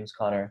about James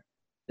Conner.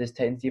 This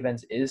Titans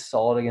defense is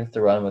solid against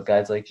the run with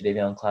guys like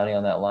Jadeveon Clowney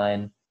on that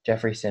line,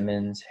 Jeffrey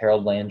Simmons,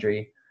 Harold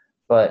Landry.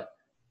 But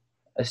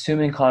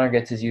assuming Conner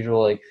gets his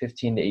usual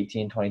 15 to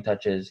 18, 20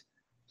 touches,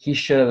 he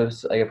should have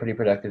a pretty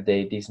productive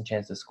day, decent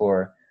chance to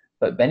score.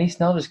 But Benny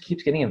Snell just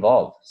keeps getting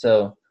involved.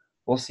 So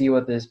we'll see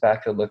what this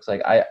backfield looks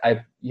like.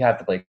 You have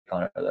to play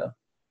Conner though.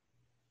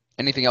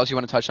 Anything else you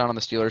want to touch on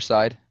the Steelers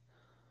side?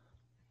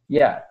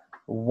 Yeah,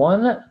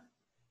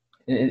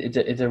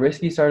 it's a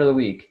risky start of the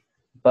week,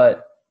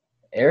 but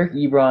Eric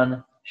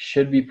Ebron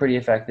should be pretty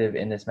effective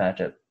in this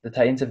matchup. The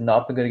Titans have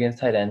not been good against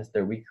tight ends.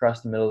 They're weak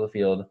across the middle of the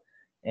field,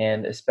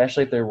 and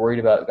especially if they're worried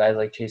about guys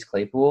like Chase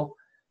Claypool,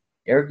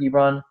 Eric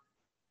Ebron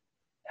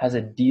has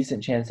a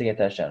decent chance to get a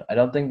touchdown. I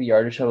don't think the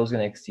yardage total is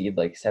going to exceed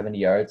 70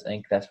 yards. I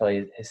think that's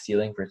probably his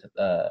ceiling for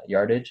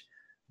yardage.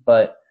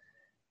 But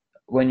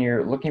when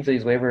you're looking for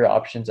these waiver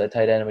options at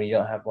tight end, when you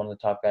don't have one of the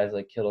top guys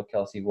like Kittle,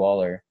 Kelsey,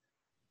 Waller,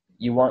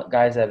 you want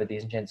guys that have a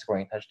decent chance of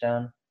scoring a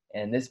touchdown.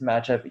 And this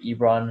matchup,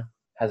 Ebron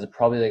has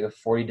probably a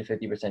 40 to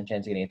 50%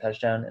 chance of getting a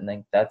touchdown, and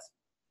then that's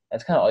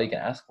kind of all you can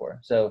ask for.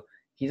 So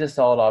he's a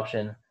solid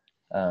option.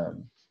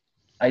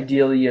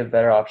 Ideally, you have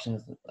better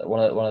options, one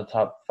of the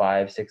top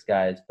 5-6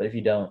 guys. But if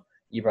you don't,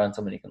 Ebron's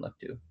someone you can look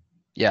to.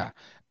 Yeah.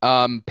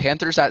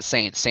 Panthers at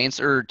Saints.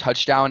 Saints are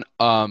touchdown.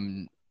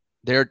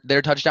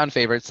 They're touchdown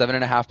favorites,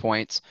 7.5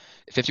 points,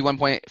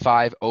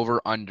 51.5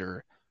 over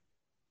under.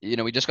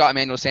 We just got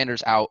Emmanuel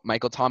Sanders out.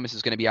 Michael Thomas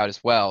is going to be out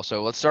as well.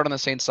 So let's start on the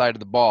Saints side of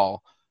the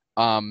ball.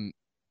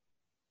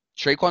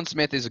 Tre'Quan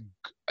Smith is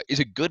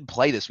a good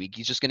play this week.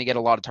 He's just going to get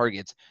a lot of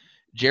targets.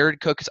 Jared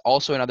Cook is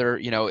also another,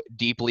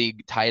 deep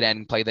league tight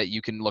end play that you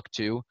can look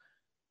to.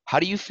 How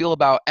do you feel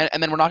about –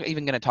 and then we're not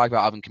even going to talk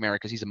about Alvin Kamara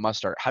because he's a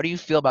must-start. How do you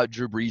feel about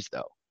Drew Brees,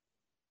 though?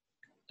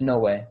 No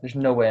way. There's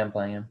no way I'm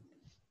playing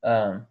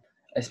him,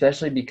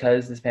 especially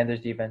because this Panthers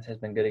defense has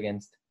been good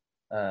against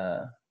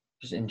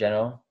just in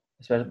general,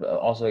 especially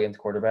also against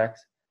quarterbacks.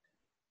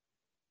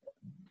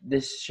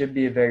 This should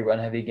be a very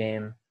run-heavy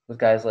game with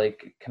guys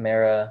like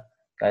Kamara,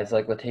 guys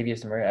like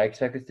Latavius Murray. I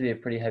expect this to be a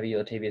pretty heavy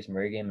Latavius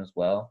Murray game as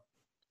well.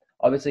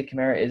 Obviously,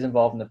 Kamara is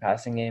involved in the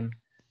passing game,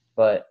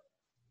 but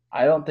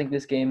I don't think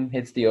this game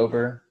hits the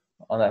over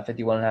on that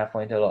 51.5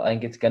 point total. I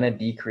think it's going to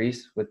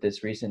decrease with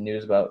this recent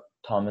news about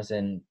Thomas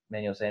and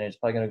Emmanuel Sanders. It's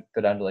probably going to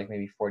go down to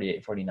maybe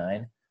 48,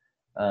 49.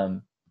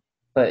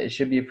 But it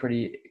should be a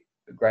pretty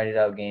grinded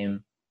out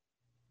game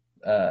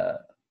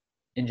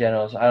in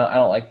general. So I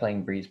don't like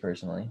playing Brees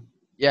personally.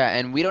 Yeah,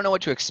 and we don't know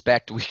what to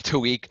expect week to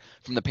week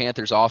from the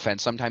Panthers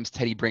offense. Sometimes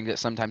Teddy brings it,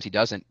 sometimes he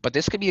doesn't. But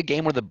this could be a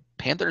game where the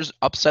Panthers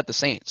upset the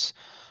Saints.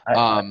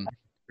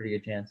 Pretty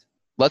good chance.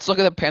 Let's look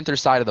at the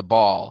Panthers side of the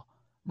ball.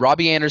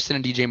 Robbie Anderson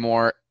and DJ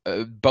Moore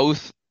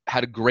both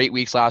had great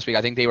weeks last week.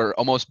 I think they were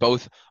almost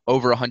both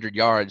over 100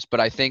 yards, but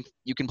I think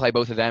you can play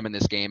both of them in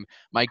this game.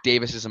 Mike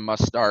Davis is a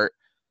must start.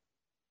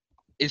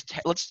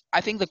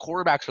 I think the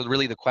quarterbacks are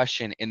really the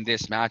question in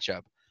this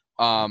matchup.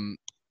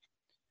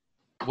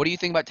 What do you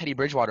think about Teddy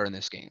Bridgewater in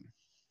this game?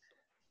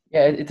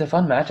 Yeah, it's a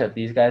fun matchup.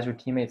 These guys were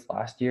teammates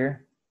last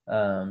year.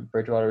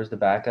 Bridgewater was the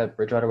backup.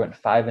 Bridgewater went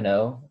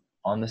 5-0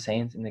 on the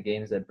Saints in the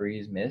games that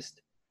Brees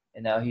missed,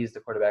 and now he's the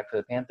quarterback for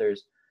the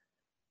Panthers.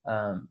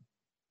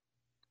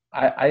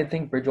 I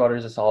think Bridgewater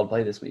is a solid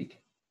play this week.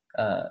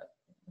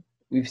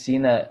 we've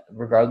seen that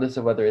regardless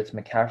of whether it's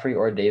McCaffrey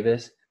or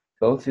Davis,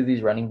 both of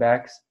these running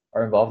backs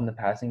are involved in the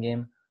passing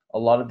game. A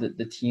lot of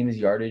the team's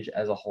yardage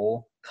as a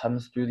whole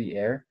comes through the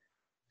air.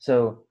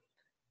 So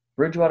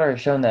Bridgewater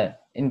has shown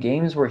that in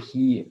games where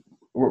he's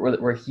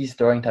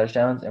throwing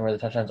touchdowns and where the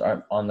touchdowns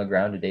aren't on the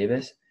ground to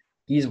Davis,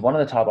 he's one of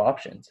the top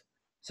options.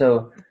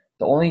 So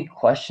the only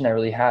question I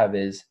really have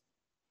is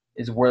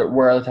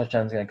where are the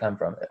touchdowns going to come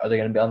from? Are they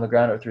going to be on the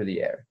ground or through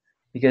the air?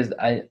 Because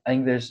I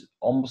think there's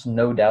almost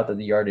no doubt that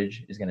the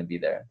yardage is going to be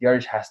there. The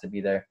yardage has to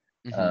be there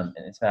in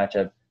its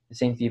matchup. The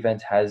Saints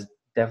defense has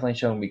definitely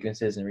shown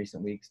weaknesses in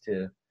recent weeks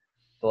to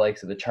the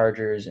likes of the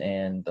Chargers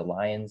and the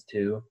Lions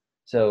too.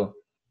 So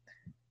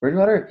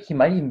Bridgewater, he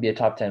might even be a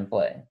top 10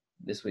 play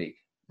this week.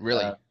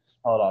 Really?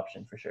 Solid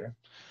option for sure.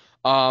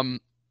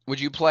 Would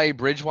you play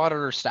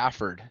Bridgewater or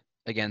Stafford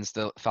against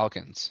the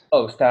Falcons?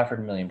 Oh, Stafford,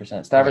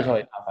 1,000,000%. Stafford's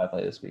probably a top 5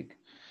 play this week.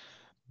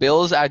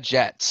 Bills at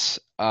Jets.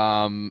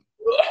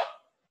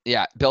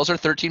 Yeah, Bills are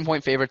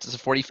 13-point favorites. It's a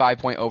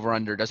 45-point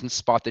over-under. Doesn't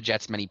spot the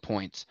Jets many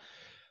points.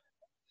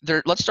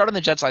 Let's start on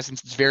the Jets side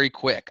since it's very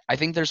quick. I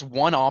think there's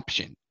one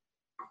option.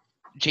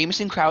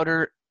 Jamison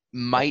Crowder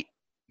might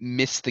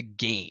miss the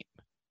game.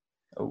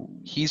 Oh.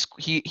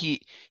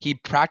 He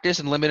practiced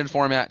in limited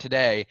format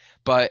today,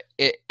 but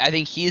I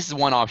think he's the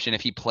one option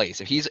if he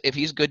plays. If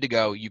he's good to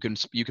go, you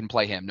can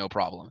play him, no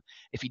problem.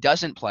 If he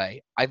doesn't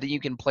play, I think you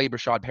can play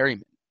Brashad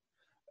Perryman.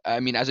 I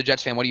mean, as a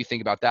Jets fan, what do you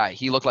think about that?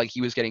 He looked like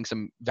he was getting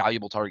some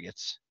valuable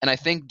targets, and I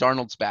think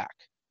Darnold's back.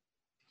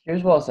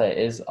 Here's what I'll say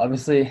is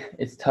obviously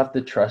it's tough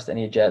to trust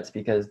any Jets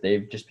because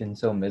they've just been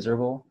so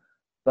miserable.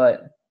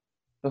 But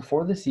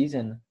before the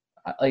season,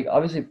 like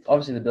obviously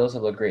the Bills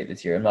have looked great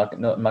this year. I'm not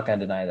going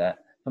to deny that.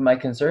 But my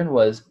concern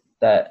was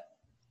that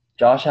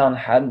Josh Allen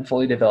hadn't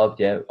fully developed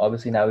yet.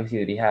 Obviously now we see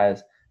that he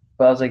has.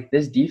 But I was like,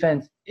 this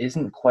defense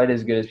isn't quite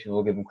as good as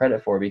people give him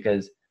credit for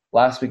because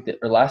last year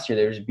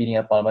they were just beating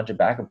up on a bunch of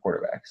backup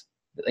quarterbacks.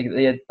 Like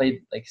they had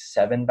played like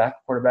 7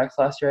 backup quarterbacks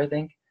last year, I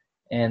think,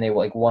 and they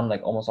won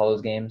like almost all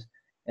those games.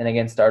 And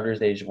against starters,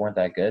 they just weren't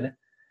that good.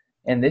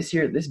 And this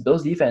year, this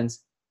Bills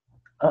defense,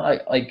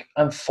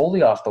 I'm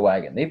fully off the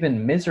wagon. They've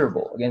been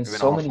miserable against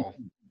so many.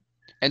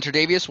 And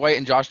Tre'Davious White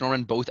and Josh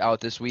Norman both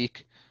out this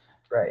week.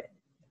 Right.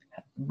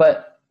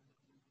 But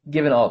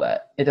given all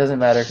that, it doesn't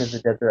matter because the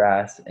Jets are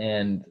ass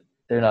and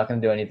they're not going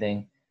to do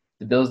anything.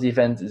 The Bills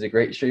defense is a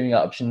great streaming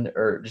option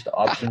or just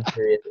option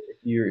period if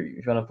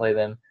you want to play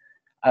them.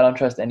 I don't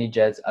trust any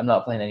Jets. I'm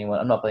not playing anyone.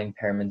 I'm not playing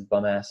Perriman's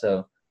bum ass.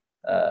 So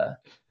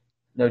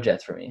no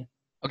Jets for me.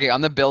 Okay,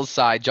 on the Bills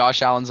side,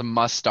 Josh Allen's a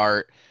must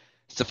start.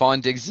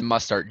 Stephon Diggs is a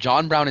must start.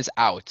 John Brown is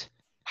out.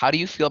 How do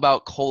you feel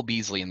about Cole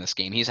Beasley in this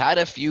game? He's had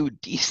a few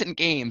decent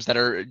games that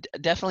are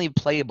definitely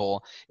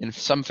playable in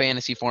some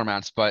fantasy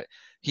formats, but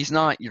he's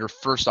not your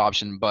first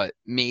option, but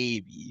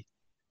maybe.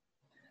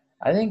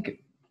 I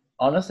think,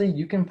 honestly,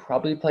 you can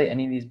probably play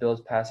any of these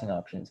Bills passing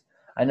options.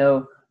 I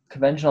know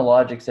conventional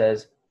logic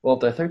says,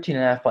 well, if they're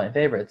 13.5-point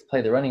favorites,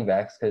 play the running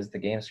backs because the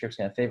game script's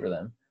going to favor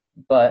them.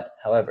 But,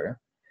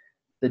 however,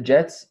 the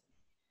Jets,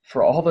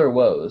 for all their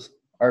woes,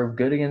 are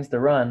good against the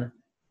run,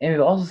 and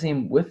we've also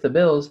seen with the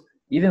Bills,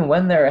 even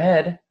when they're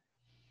ahead,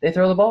 they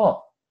throw the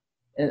ball.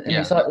 And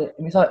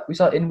we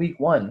saw in week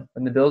 1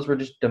 when the Bills were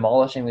just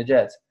demolishing the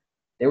Jets,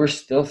 they were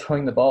still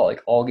throwing the ball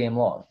like all game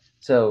long.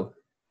 So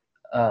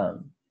I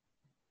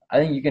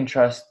think you can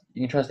trust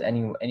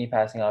any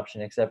passing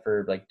option except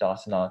for like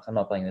Dawson Knox. I'm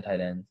not playing the tight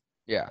end.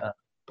 Yeah.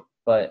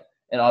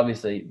 And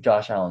obviously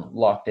Josh Allen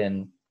locked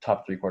in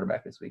top 3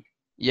 quarterback this week.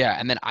 Yeah,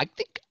 and then I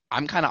think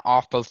I'm kind of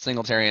off both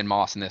Singletary and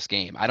Moss in this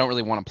game. I don't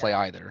really want to play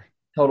either.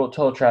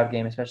 Total trap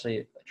game,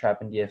 especially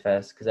trap in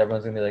DFS, because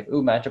everyone's going to be like,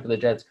 ooh, matchup with the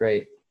Jets,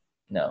 great.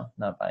 No,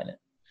 not buying it.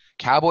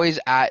 Cowboys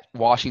at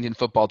Washington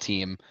football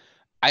team.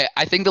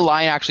 I think the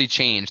line actually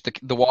changed.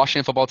 The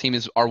Washington football team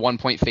are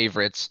 1-point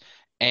favorites,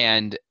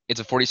 and it's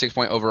a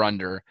 46-point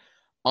over-under.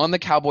 On the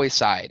Cowboys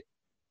side,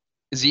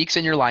 Zeke's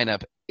in your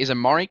lineup. Is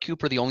Amari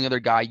Cooper the only other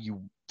guy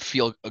you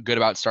feel good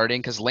about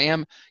starting? Because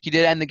Lamb, he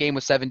did end the game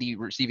with 70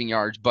 receiving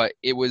yards, but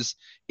it was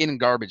in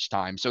garbage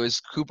time. So is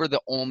Cooper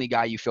the only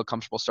guy you feel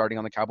comfortable starting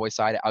on the Cowboys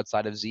side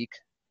outside of Zeke?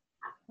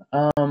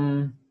 I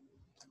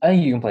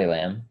think you can play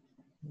Lamb.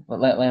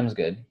 Lamb's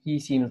good. He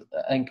seems,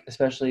 I think,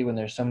 especially when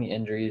there's so many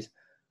injuries,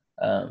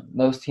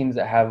 most teams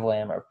that have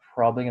Lamb are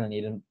probably going to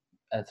need him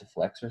as a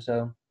flex or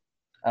so.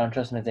 I don't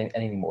trust him as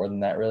anything more than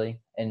that, really,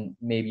 and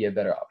maybe a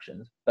better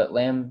options. But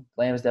Lamb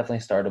is definitely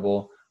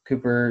startable.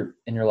 Cooper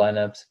in your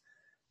lineups.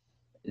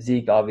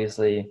 Zeke,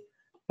 obviously.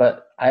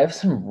 But I have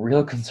some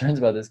real concerns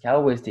about this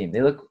Cowboys team.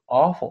 They look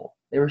awful.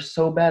 They were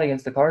so bad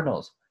against the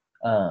Cardinals.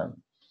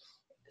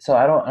 So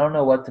I don't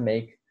know what to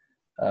make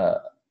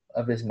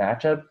of this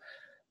matchup,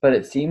 but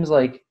it seems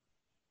like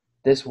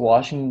this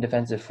Washington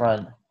defensive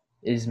front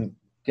is going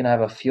to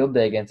have a field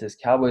day against this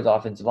Cowboys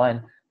offensive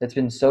line that's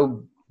been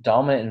so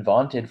dominant and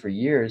vaunted for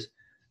years,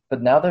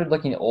 but now they're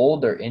looking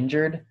old, they're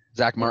injured.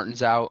 Zach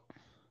Martin's out.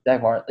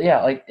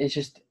 Yeah, like it's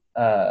just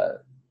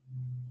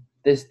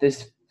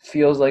this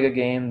feels like a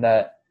game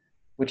that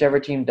whichever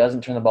team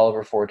doesn't turn the ball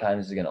over 4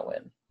 times is going to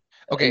win.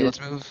 Okay,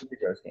 let's move. It's a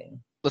gross game.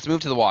 let's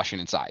move to the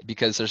Washington side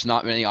because there's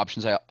not many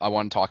options I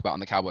want to talk about on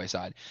the Cowboy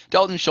side.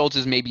 Dalton Schultz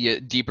is maybe a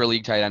deeper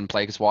league tight end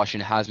play because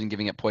Washington has been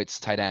giving up points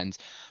to tight ends.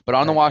 But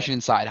on the Right.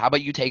 Washington side, how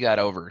about you take that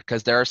over?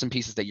 Because there are some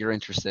pieces that you're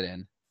interested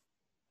in.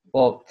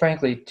 Well,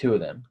 frankly, two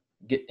of them,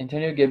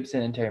 Antonio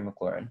Gibson and Terry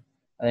McLaurin.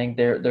 I think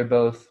they're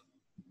both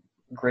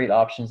great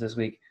options this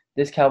week.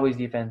 This Cowboys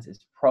defense is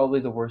probably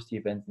the worst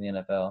defense in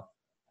the NFL.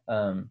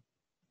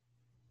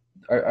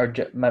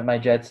 My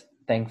Jets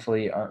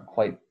thankfully aren't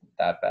quite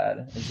that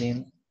bad, it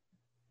seems.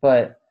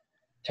 But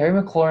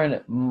Terry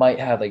McLaurin might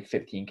have like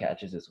 15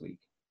 catches this week.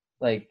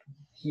 Like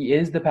he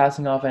is the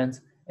passing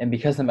offense, and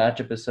because the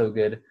matchup is so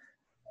good,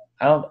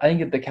 I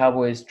think if the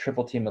Cowboys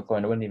triple team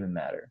McLaurin, it wouldn't even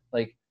matter.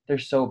 Like they're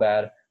so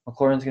bad.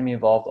 McLaurin's gonna be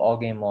involved all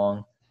game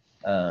long.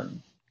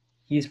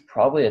 He's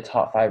probably a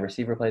top 5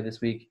 receiver play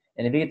this week,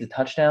 and if he gets a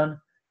touchdown,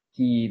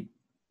 he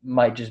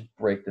might just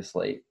break the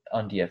slate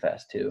on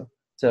DFS too.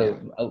 So Yeah.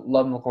 I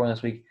love McLaurin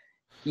this week.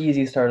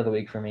 Easy start of the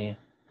week for me.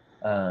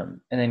 And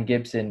then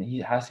Gibson, he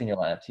has to be in your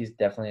lineups. He's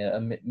definitely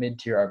a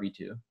mid-tier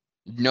RB2.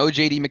 No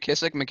JD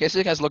McKissick.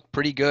 McKissick has looked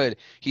pretty good.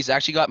 He's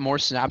actually got more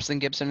snaps than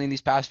Gibson in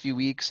these past few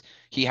weeks.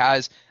 He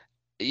has,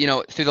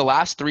 through the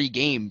last 3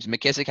 games,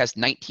 McKissick has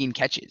 19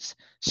 catches.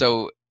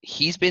 So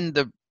he's been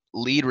the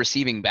lead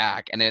receiving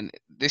back. And then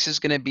this is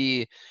going to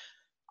be,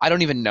 I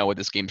don't even know what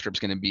this game script's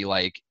going to be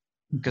like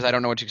because I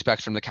don't know what to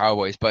expect from the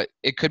Cowboys, but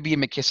it could be a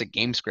McKissick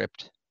game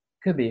script.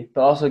 Could be,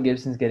 but also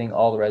Gibson's getting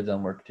all the red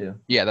zone work too.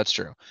 Yeah, that's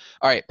true.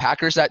 All right,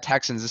 Packers at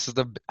Texans. This is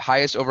the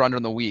highest over-under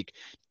in the week.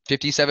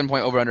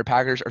 57-point over-under.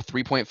 Packers are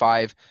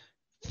 3.5,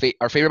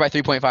 are favored by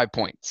 3.5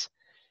 points.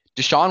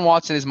 Deshaun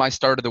Watson is my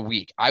start of the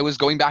week. I was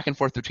going back and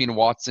forth between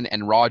Watson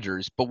and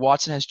Rodgers, but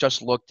Watson has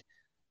just looked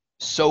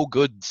so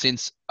good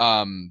since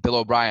Bill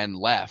O'Brien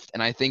left,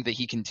 and I think that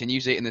he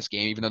continues it in this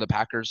game, even though the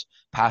Packers'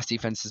 pass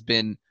defense has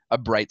been a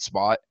bright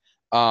spot.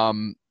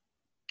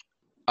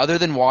 Other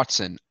than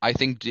Watson, I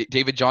think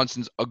David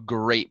Johnson's a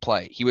great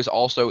play. He was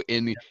also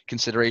in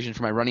consideration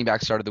for my running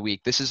back start of the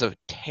week. This is a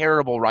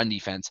terrible run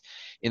defense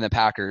in the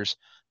Packers.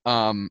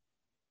 And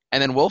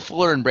then Will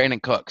Fuller and Brandon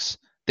Cooks.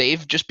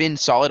 They've just been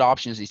solid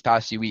options these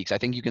past few weeks. I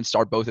think you can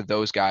start both of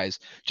those guys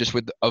just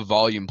with a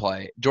volume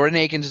play. Jordan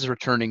Akins is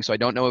returning, so I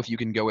don't know if you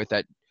can go with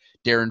that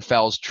Darren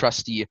Fells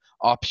trusty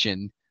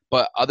option.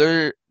 But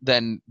other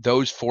than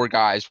those 4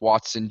 guys,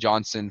 Watson,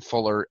 Johnson,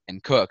 Fuller,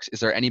 and Cooks, is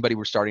there anybody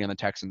we're starting on the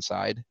Texans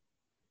side?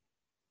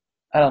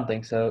 I don't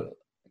think so.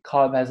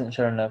 Cobb hasn't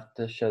shown enough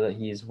to show that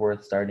he's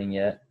worth starting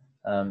yet.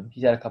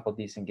 He's had a couple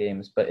decent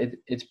games, but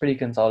it's pretty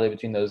consolidated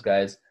between those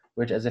guys,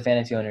 which as a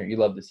fantasy owner, you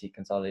love to see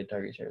consolidated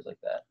target shares like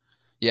that.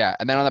 Yeah,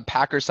 and then on the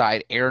Packers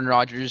side, Aaron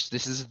Rodgers,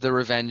 this is the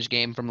revenge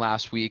game from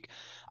last week.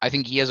 I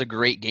think he has a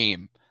great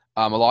game.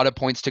 A lot of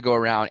points to go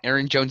around.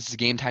 Aaron Jones is a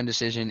game time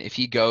decision. If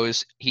he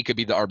goes, he could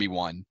be the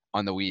RB1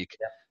 on the week.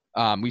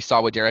 Yeah. We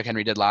saw what Derrick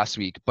Henry did last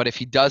week. But if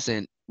he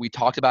doesn't, we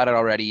talked about it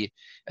already.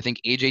 I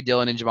think A.J.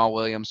 Dillon and Jamal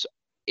Williams,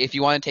 if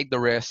you want to take the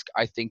risk,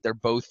 I think they're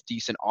both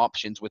decent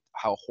options with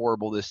how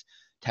horrible this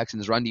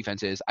Texans run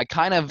defense is. I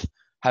kind of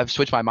have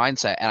switched my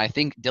mindset, and I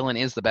think Dillon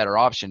is the better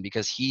option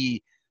because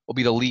he will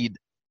be the lead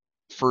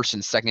first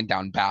and second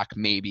down back,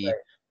 maybe.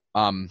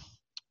 Right.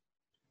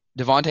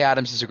 Devontae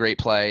Adams is a great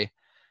play.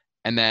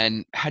 And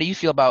then how do you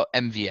feel about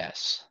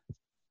MVS?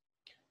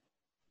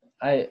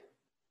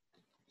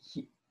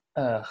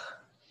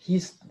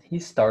 He's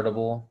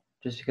startable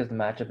just because the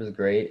matchup is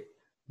great,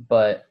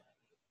 but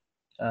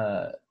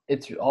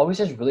it's always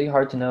just really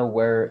hard to know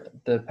where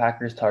the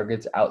Packers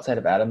targets outside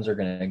of Adams are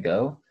going to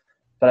go.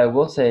 But I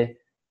will say,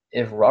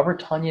 if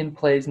Robert Tonyan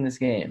plays in this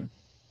game,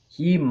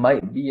 he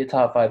might be a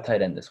top 5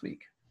 tight end this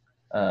week.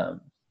 I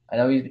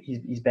know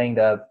he's banged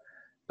up,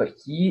 but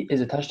he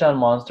is a touchdown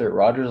monster.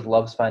 Rodgers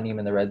loves finding him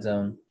in the red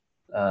zone.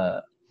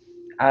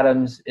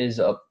 Adams is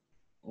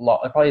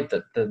probably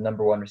the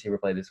number 1 receiver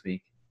play this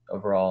week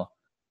overall.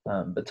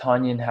 But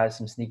Tonyan has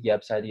some sneaky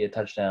upside to get a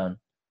touchdown.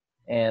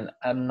 And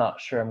I'm not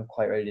sure I'm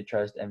quite ready to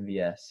trust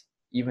MVS,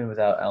 even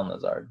without Al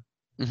Nazard.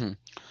 Mm-hmm.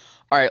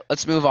 All right,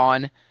 let's move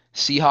on.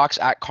 Seahawks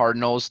at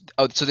Cardinals.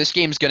 Oh, so this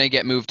game's going to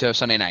get moved to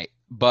Sunday night,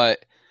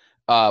 but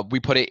we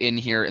put it in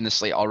here in the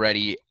slate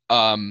already.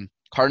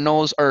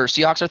 Seahawks are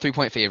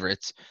 3-point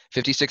favorites,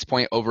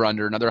 56-point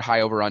over-under, another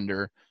high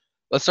over-under.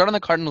 Let's start on the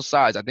Cardinals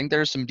side. I think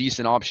there's some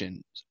decent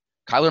options.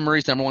 Kyler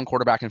Murray's number 1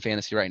 quarterback in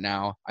fantasy right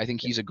now. I think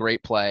he's a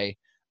great play.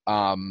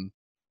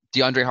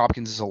 DeAndre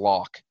Hopkins is a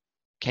lock.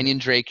 Kenyon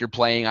Drake, you're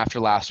playing after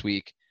last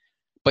week.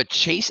 But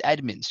Chase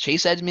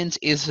Edmonds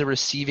is the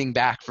receiving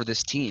back for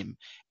this team.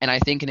 And I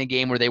think in a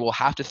game where they will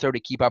have to throw to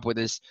keep up with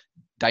this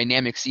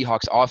dynamic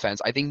Seahawks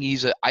offense, I think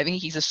he's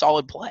a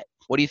solid play.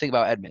 What do you think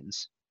about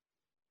Edmonds?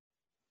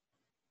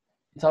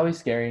 It's always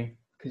scary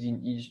because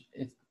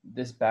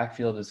this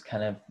backfield is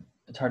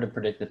it's hard to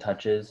predict the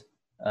touches.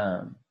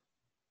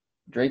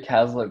 Drake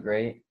has looked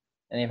great,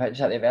 and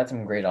they've had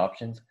some great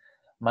options.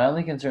 My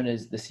only concern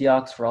is the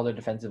Seahawks, for all their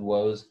defensive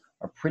woes,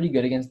 are pretty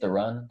good against the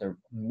run. They're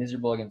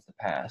miserable against the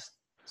pass.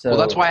 So Well,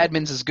 that's why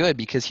Edmonds is good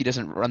because he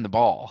doesn't run the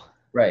ball.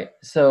 Right.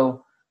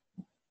 So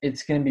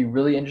it's going to be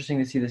really interesting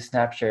to see the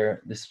snap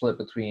share, the split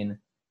between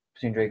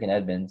between Drake and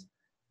Edmonds.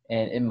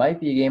 And it might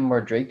be a game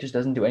where Drake just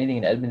doesn't do anything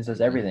and Edmonds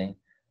does everything.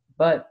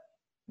 But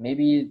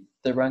maybe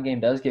the run game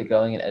does get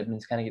going and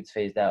Edmonds kind of gets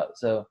phased out.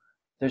 So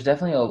there's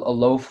definitely a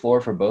low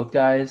floor for both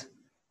guys.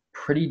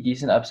 Pretty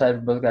decent upside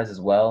for both guys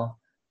as well.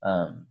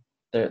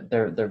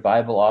 They're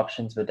viable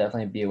options, but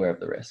definitely be aware of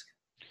the risk.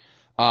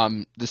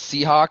 On the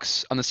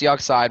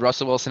Seahawks side,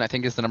 Russell Wilson, I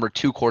think, is the number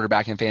 2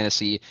 quarterback in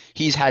fantasy.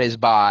 He's had his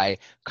bye.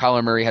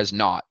 Kyler Murray has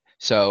not.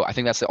 So I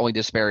think that's the only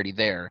disparity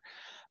there.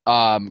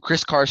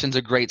 Chris Carson's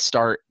a great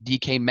start.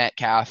 DK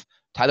Metcalf.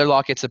 Tyler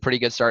Lockett's a pretty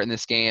good start in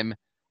this game.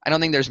 I don't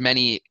think there's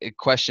many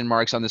question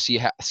marks on the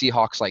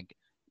Seahawks. Like,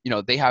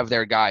 they have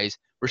their guys.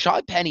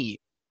 Rashad Penny,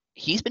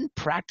 he's been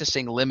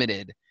practicing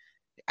limited.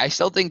 I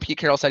still think Pete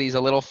Carroll said he's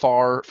a little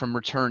far from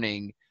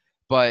returning,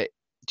 but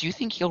do you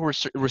think he'll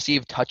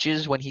receive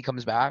touches when he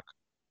comes back?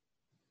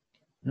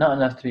 Not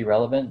enough to be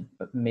relevant,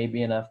 but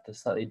maybe enough to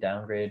slightly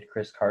downgrade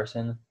Chris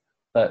Carson.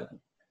 But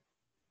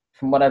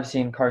from what I've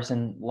seen,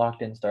 Carson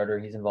locked in starter.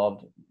 He's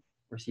involved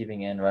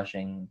receiving and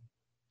rushing,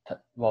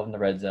 involved in the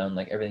red zone,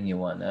 like everything you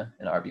want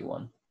in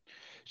RB1.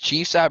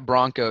 Chiefs at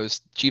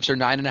Broncos. Chiefs are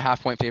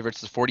 9.5-point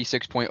favorites. It's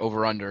 46-point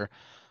over/under.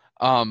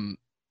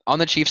 On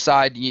the Chiefs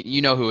side,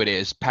 you know who it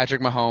is.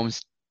 Patrick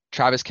Mahomes,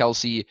 Travis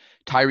Kelce,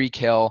 Tyreek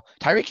Hill.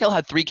 Tyreek Hill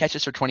had 3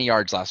 catches for 20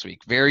 yards last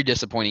week. Very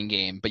disappointing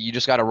game, but you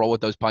just got to roll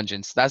with those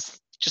pungents. That's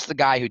just the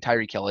guy who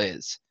Tyreek Hill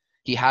is.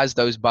 He has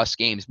those bust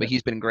games, but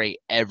he's been great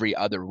every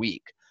other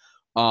week.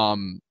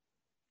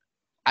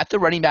 At the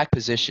running back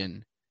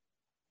position,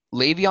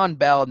 Le'Veon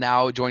Bell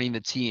now joining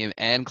the team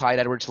and Clyde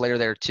Edwards-Helaire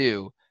there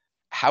too.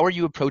 How are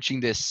you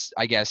approaching this,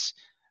 I guess?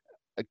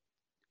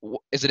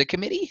 Is it a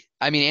committee?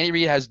 I mean, Andy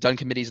Reid has done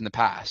committees in the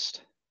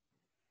past.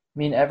 I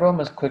mean, everyone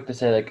was quick to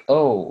say, like,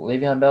 oh,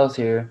 Le'Veon Bell's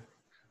here.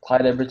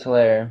 Clyde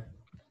Edwards-Helaire.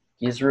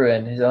 He's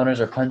ruined. His owners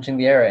are punching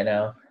the air right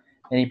now.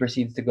 And he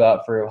proceeds to go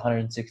out for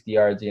 160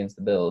 yards against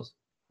the Bills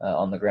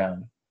on the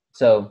ground.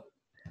 So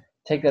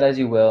take that as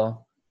you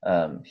will.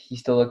 He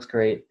still looks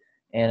great.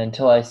 And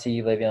until I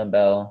see Le'Veon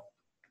Bell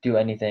do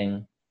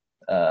anything,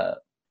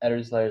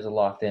 Edwards-Helaire is a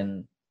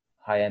locked-in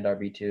high-end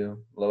RB2,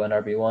 low-end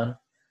RB1.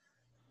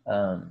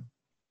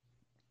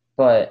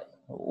 But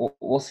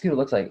we'll see what it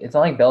looks like. It's not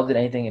like Bell did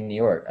anything in New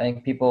York. I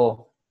think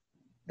people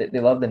they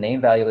love the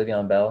name value of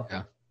Le'Veon Bell,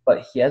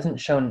 but he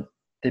hasn't shown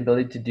the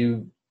ability to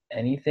do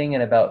anything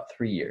in about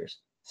 3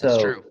 years. So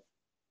that's true.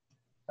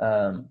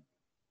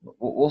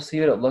 We'll see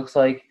what it looks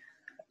like.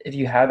 If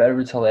you have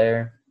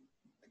Edwards-Helaire,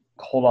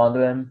 hold on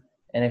to him,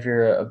 and if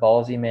you're a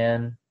ballsy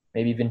man,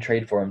 maybe even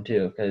trade for him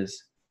too.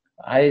 Because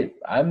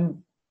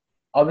I'm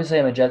obviously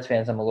I'm a Jets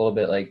fan, so I'm a little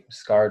bit like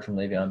scarred from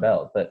Le'Veon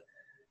Bell, but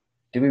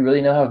do we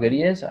really know how good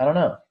he is? I don't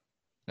know.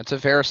 That's a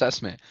fair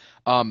assessment.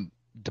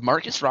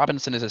 Demarcus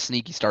Robinson is a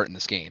sneaky start in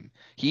this game.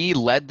 He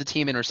led the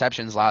team in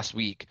receptions last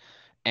week,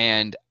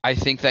 and I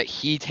think that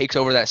he takes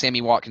over that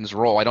Sammy Watkins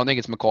role. I don't think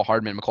it's McCole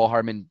Hardman. McCole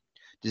Hardman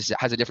just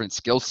has a different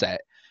skill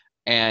set,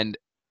 and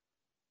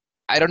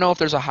I don't know if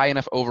there's a high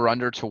enough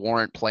over-under to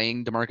warrant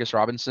playing Demarcus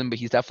Robinson, but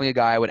he's definitely a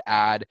guy I would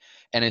add,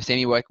 and if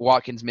Sammy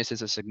Watkins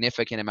misses a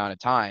significant amount of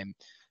time,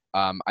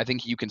 I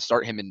think you can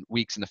start him in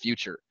weeks in the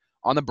future.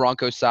 On the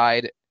Broncos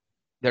side,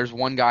 there's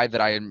one guy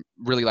that I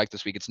really like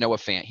this week. It's Noah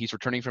Fant. He's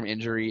returning from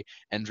injury,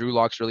 and Drew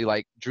Lock really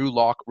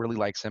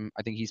likes him.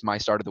 I think he's my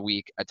start of the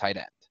week at tight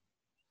end.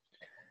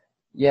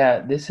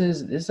 Yeah, this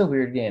is a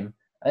weird game.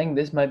 I think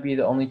this might be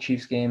the only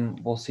Chiefs game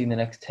we'll see in the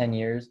next 10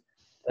 years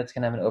that's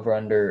going to have an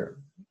over-under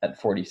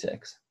at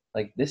 46.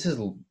 Like, this is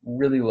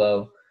really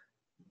low.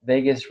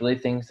 Vegas really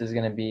thinks this is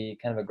going to be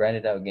kind of a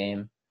grinded-out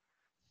game.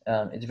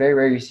 It's very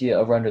rare you see an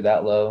over-under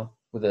that low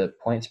with a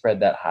point spread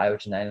that high,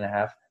 which is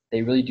 9.5.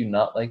 They really do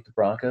not like the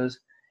Broncos.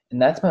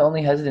 And that's my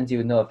only hesitancy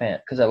with Noah Fant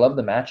because I love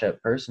the matchup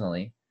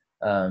personally.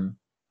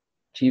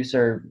 Chiefs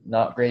are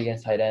not great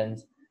against tight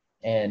ends,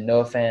 and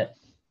Noah Fant,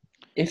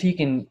 if he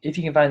can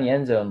find the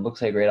end zone, looks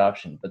like a great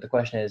option. But the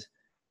question is,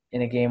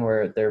 in a game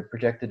where they're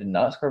projected to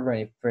not score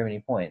very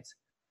many points,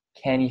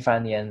 can he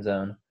find the end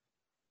zone?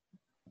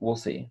 We'll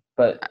see.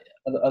 But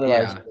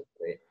otherwise, Yeah.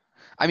 Great.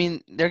 I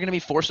mean, they're going to be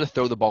forced to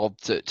throw the ball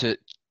to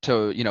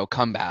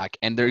come back,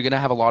 and they're going to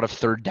have a lot of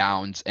third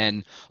downs,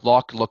 and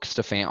Locke looks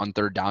to Fant on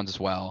third downs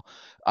as well.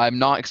 I'm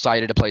not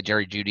excited to play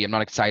Jerry Jeudy. I'm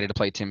not excited to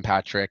play Tim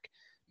Patrick.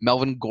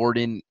 Melvin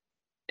Gordon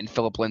and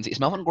Phillip Lindsay. Is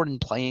Melvin Gordon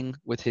playing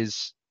with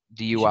his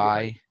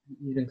DUI?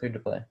 He's been cleared to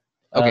play.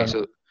 Okay,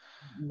 so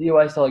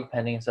DUI is still like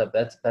pending and stuff.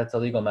 That's a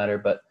legal matter,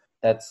 but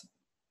that's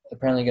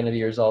apparently going to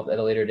be resolved at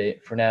a later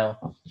date. For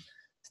now,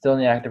 still in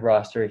the active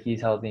roster.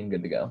 He's healthy and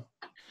good to go.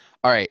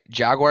 All right,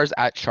 Jaguars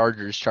at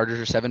Chargers. Chargers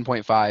are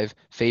 7.5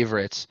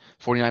 favorites,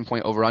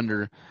 49-point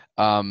over/under.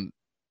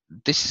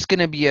 This is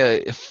going to be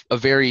a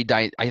very,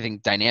 I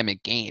think,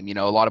 dynamic game.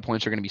 A lot of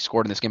points are going to be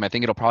scored in this game. I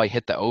think it'll probably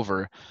hit the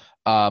over.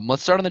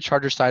 Let's start on the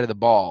Chargers side of the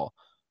ball.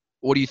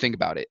 What do you think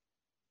about it?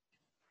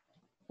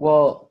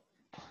 Well,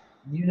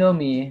 you know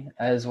me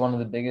as one of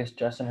the biggest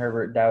Justin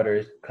Herbert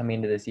doubters coming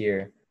into this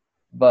year,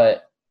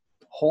 but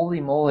holy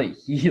moly,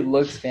 he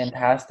looks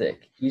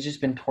fantastic. He's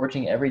just been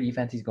torching every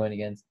defense he's going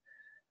against.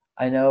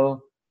 I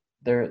know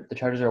the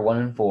Chargers are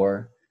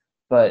 1-4,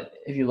 But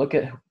if you look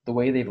at the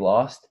way they've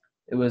lost,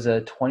 it was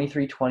a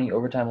 23-20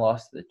 overtime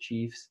loss to the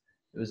Chiefs.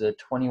 It was a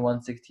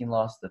 21-16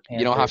 loss to the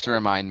You don't Panthers. have to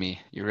remind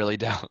me. You really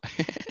don't.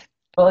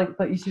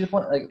 But you see the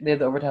point. Like they had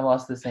the overtime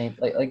loss to the Saints.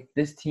 Like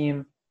this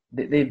team,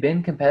 they've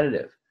been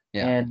competitive.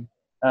 Yeah. And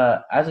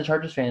as a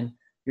Chargers fan,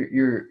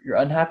 you're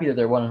unhappy that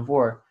they're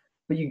 1-4,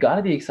 but you got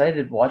to be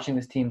excited watching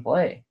this team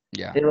play.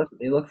 Yeah.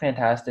 They look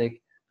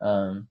fantastic.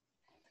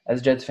 As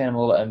a Jets fan, I'm a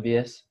little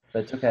envious,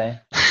 but it's okay.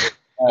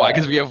 Why? Uh,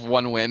 Because we have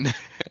one win.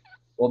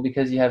 well,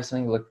 because you have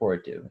something to look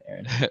forward to,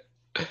 Aaron.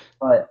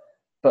 But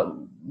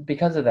but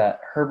because of that,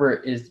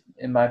 Herbert is,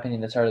 in my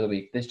opinion, the start of the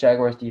week. This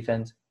Jaguars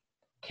defense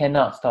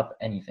cannot stop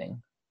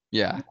anything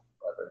Yeah.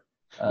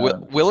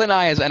 whatsoever. Will and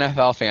I, as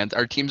NFL fans,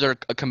 our teams are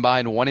a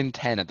combined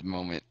 1-10 at the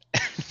moment.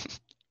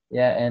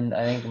 Yeah, and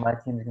I think my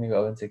team's gonna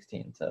go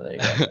 0-16. So there you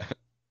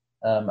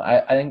go.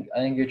 I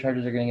think your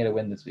Chargers are gonna get a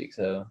win this week.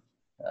 So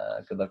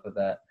good luck with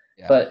that.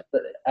 Yeah. But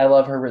I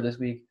love Herbert this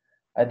week.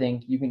 I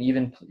think you can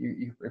even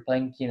you're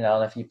playing Keenan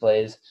Allen if he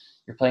plays.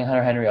 You're playing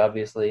Hunter Henry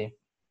obviously,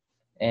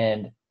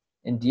 and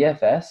in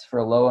DFS for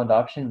a low-end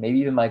option, maybe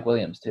even Mike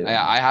Williams too.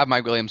 I have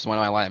Mike Williams in one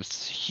of my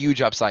lineups. Huge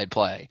upside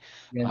play.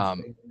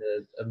 Against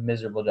a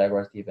miserable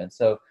Jaguars defense.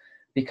 So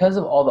because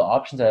of all the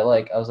options that I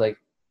was like,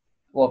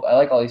 well, if I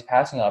like all these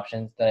passing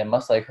options, then I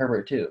must like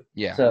Herbert too.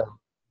 Yeah. So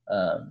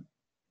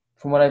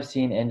from what I've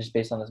seen and just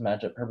based on this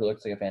matchup, Herbert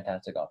looks like a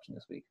fantastic option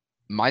this week.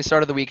 My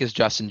start of the week is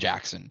Justin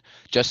Jackson.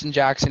 Justin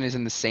Jackson is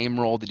in the same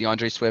role that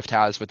DeAndre Swift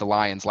has with the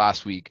Lions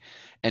last week,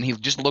 and he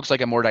just looks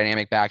like a more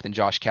dynamic back than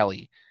Josh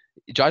Kelly.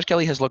 Josh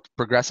Kelly has looked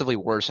progressively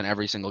worse in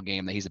every single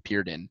game that he's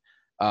appeared in.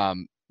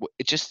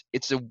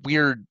 It's a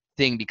weird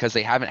thing because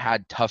they haven't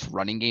had tough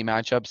running game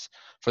matchups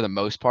for the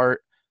most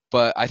part.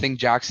 But I think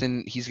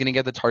Jackson, he's going to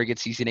get the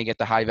targets. He's going to get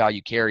the high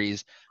value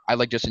carries. I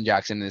like Justin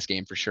Jackson in this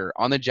game for sure.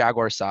 On the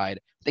Jaguar side,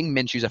 I think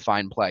Minshew's a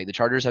fine play. The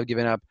Chargers have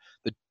given up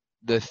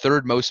the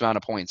third most amount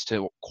of points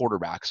to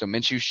quarterback, so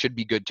Minshew should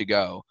be good to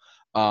go.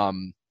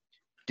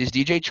 Does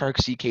DJ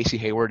Chark see Casey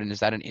Hayward, and is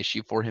that an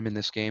issue for him in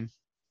this game?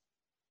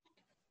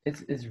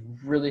 It's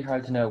really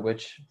hard to know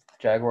which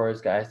Jaguars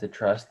guys to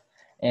trust.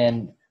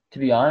 And to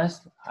be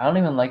honest, I don't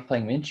even like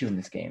playing Minshew in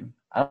this game.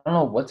 I don't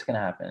know what's going to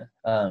happen.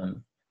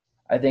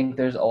 I think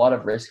there's a lot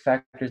of risk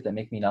factors that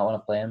make me not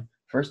want to play him.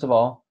 First of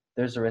all,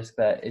 there's a risk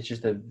that it's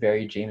just a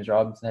very James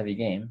Robinson heavy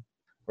game,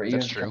 where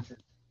That's true.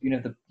 Even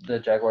if the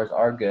Jaguars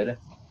are good,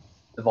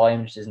 the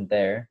volume just isn't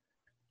there.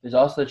 There's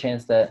also a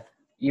chance that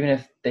even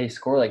if they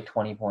score like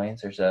 20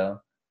 points or so,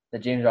 that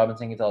James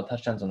Robinson gets all the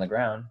touchdowns on the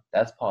ground.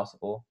 That's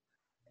possible.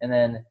 And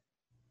then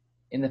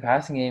in the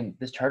passing game,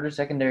 this Chargers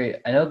secondary,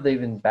 I know they've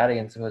been bad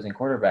against opposing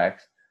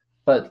quarterbacks,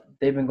 but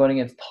they've been going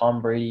against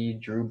Tom Brady,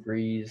 Drew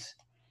Brees,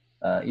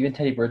 even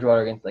Teddy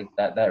Bridgewater against like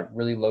that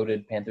really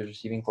loaded Panthers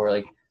receiving core.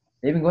 Like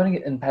they've been going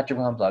against, and Patrick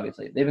Mahomes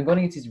obviously. They've been going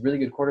against these really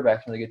good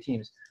quarterbacks from really good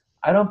teams.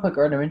 I don't put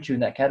Gardner Minshew in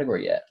that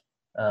category yet.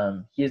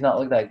 He has not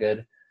looked that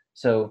good.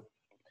 So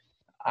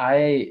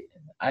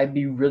I'd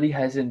be really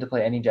hesitant to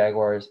play any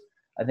Jaguars.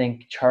 I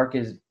think Chark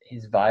is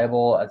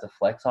viable as a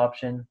flex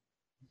option.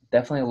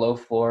 Definitely a low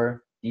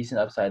floor, decent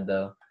upside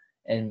though.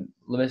 And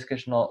Laviska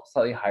Shenault,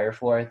 slightly higher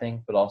floor, I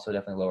think, but also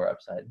definitely lower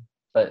upside.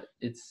 But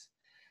it's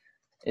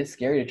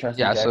scary to trust.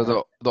 Yeah, so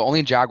the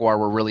only Jaguar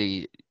we're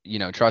really,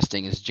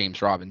 trusting is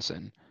James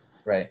Robinson.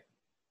 Right.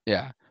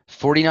 Yeah.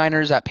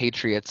 49ers at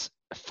Patriots,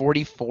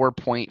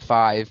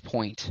 44.5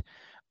 point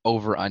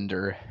over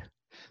under.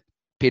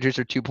 Patriots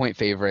are 2-point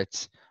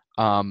favorites.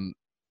 On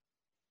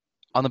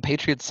the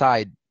Patriots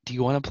side, do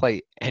you want to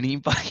play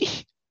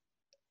anybody?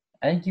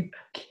 I think you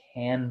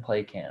can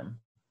play Cam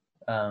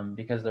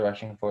because of the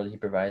rushing floor that he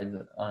provides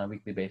on a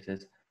weekly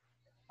basis.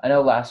 I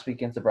know last week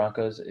against the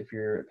Broncos, if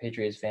you're a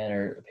Patriots fan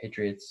or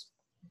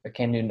a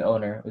Cam Newton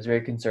owner, it was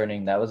very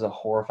concerning. That was a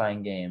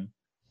horrifying game.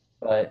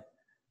 But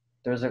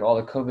there was like all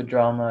the COVID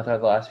drama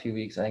throughout the last few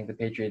weeks. I think the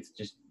Patriots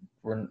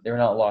were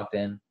not locked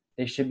in.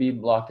 They should be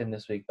locked in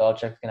this week.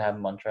 Belichick's gonna have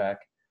them on track.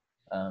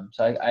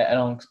 So I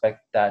don't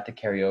expect that to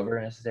carry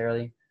over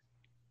necessarily.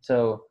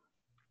 So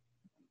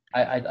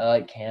I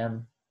like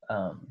Cam.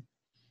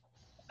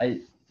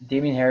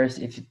 Damien Harris,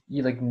 if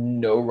you like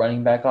no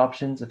running back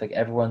options, if like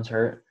everyone's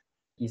hurt,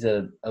 he's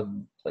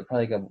probably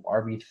like a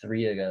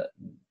RB3, like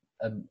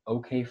a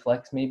okay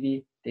flex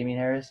maybe, Damien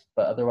Harris.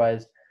 But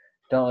otherwise,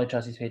 don't really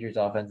trust these Patriots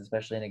offense,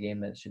 especially in a game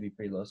that should be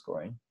pretty low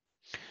scoring.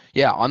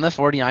 Yeah, on the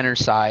 49ers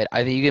side,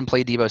 I think you can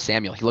play Deebo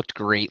Samuel. He looked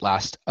great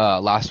last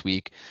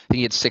week. I think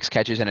he had 6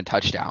 catches and a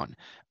touchdown.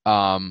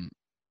 And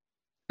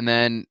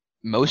then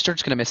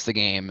Mostert's going to miss the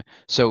game.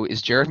 So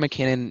is Jerick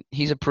McKinnon,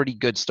 he's a pretty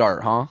good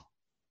start, huh?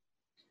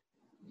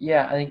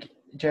 Yeah, I think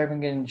Jerick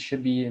McKinnon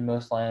should be in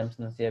most lineups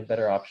unless they have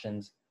better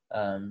options.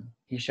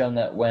 He's shown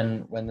that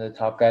when the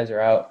top guys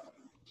are out,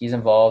 he's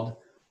involved.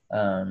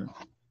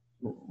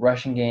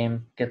 Rushing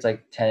game gets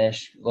like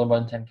 10-ish, a little more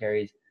than 10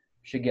 carries.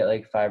 Should get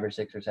like 5 or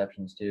 6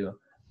 receptions too.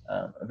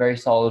 A very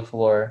solid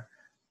floor.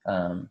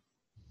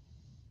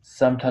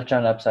 Some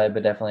touchdown upside,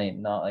 but definitely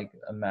not like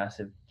a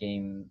massive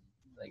game,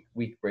 like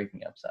week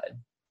breaking upside.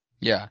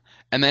 Yeah.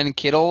 And then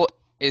Kittle,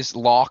 is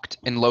locked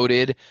and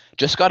loaded.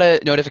 Just got a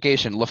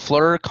notification.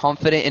 LaFleur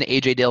confident in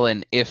AJ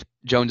Dillon if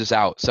Jones is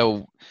out.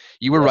 So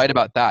you were Yeah. right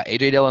about that.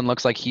 AJ Dillon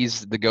looks like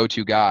he's the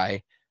go-to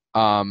guy.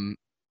 Um,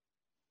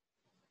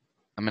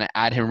 I'm gonna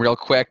add him real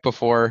quick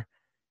before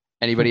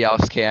anybody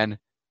else can.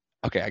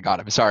 Okay, I got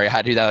him. Sorry, I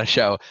had to do that on a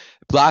show.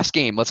 Last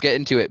game, let's get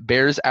into it.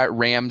 Bears at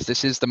Rams.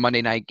 This is the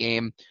Monday night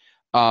game.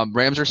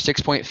 Rams are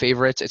 6-point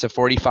favorites. It's a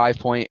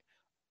 45-point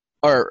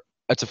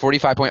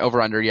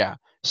over under. Yeah.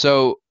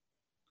 So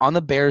on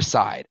the Bears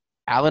side,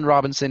 Allen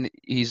Robinson,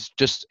 he's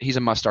a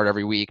must start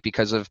every week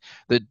because of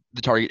the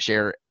target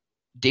share.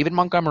 David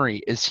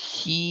Montgomery,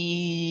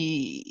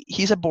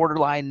 he's a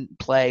borderline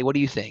play. What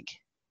do you think?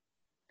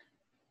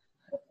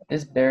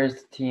 This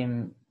Bears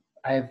team,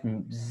 I have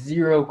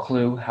zero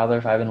clue how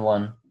they're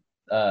 5-1.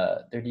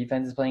 Their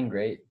defense is playing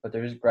great, but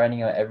they're just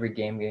grinding out every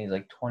game, getting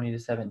like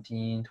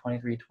 20-17,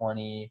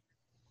 23-20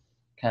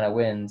 kind of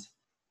wins.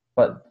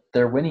 But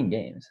they're winning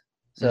games.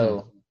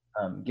 So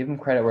give them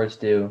credit where it's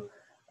due.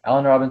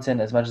 Allen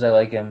Robinson, as much as I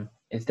like him,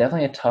 it's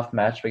definitely a tough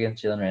matchup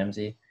against Jalen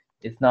Ramsey.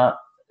 It's not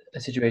a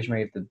situation where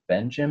you have to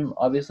bench him,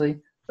 obviously,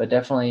 but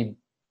definitely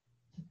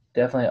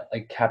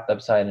like capped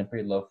upside and a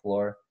pretty low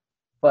floor.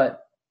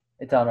 But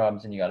it's Allen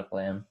Robinson. You got to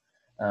play him.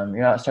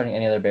 You're not starting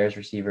any other Bears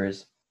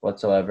receivers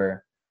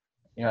whatsoever.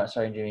 You're not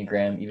starting Jimmy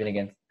Graham even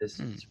against this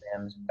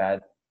Rams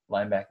bad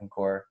linebacking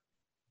core.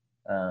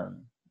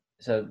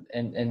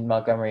 And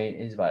Montgomery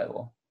is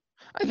viable.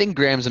 I think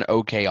Graham's an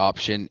okay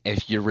option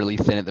if you're really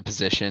thin at the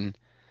position.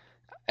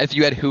 If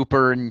you had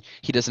Hooper and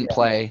he doesn't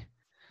play.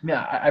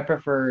 Yeah, I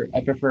prefer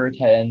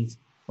tight ends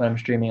when I'm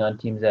streaming on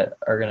teams that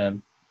are gonna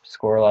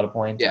score a lot of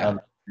points. Yeah.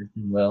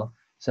 Will.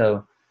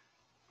 So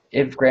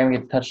if Graham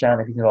gets a touchdown,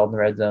 if he's involved in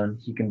the red zone,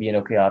 he can be an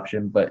okay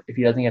option. But if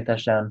he doesn't get a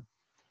touchdown,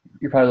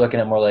 you're probably looking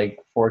at more like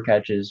 4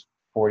 catches,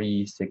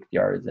 46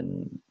 yards,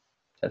 and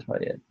that's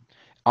probably it.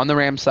 On the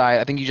Rams side,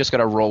 I think you just got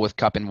to roll with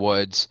Kupp and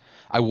Woods.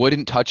 I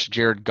wouldn't touch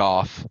Jared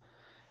Goff.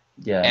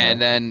 Yeah. And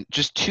then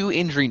just 2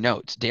 injury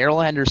notes. Darrell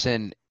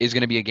Henderson is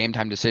going to be a game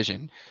time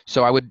decision.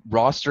 So I would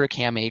roster a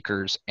Cam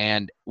Akers.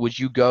 And would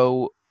you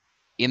go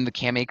in the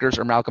Cam Akers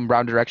or Malcolm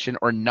Brown direction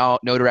or no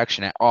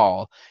direction at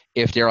all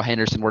if Darrell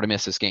Henderson were to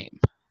miss this game?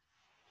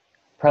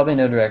 Probably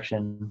no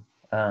direction.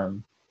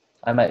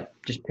 I might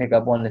just pick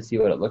up one to see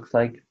what it looks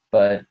like.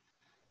 But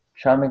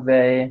Sean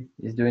McVay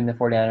is doing the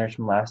 49ers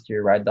from last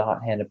year, ride the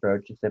hot hand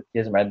approach, except he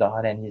doesn't ride the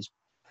hot hand, he just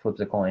flips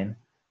a coin.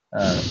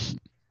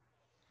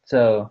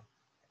 So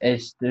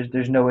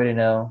there's no way to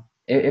know.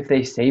 If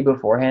they say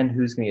beforehand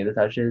who's going to get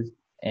the touches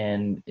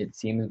and it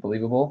seems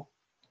believable,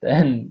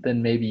 then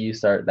maybe you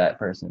start that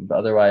person. But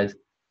otherwise,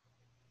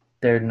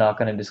 they're not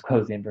going to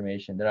disclose the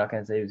information. They're not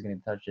going to say who's going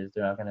to get touches.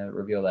 They're not going to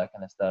reveal that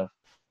kind of stuff.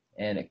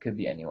 And it could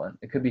be anyone.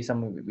 It could be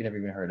someone we never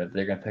even heard of.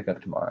 They're going to pick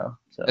up tomorrow.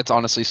 So It's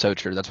honestly so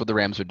true. That's what the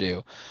Rams would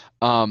do.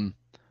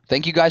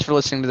 Thank you guys for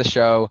listening to the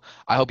show.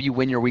 I hope you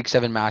win your Week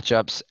 7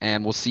 matchups,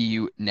 and we'll see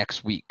you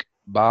next week.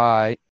 Bye.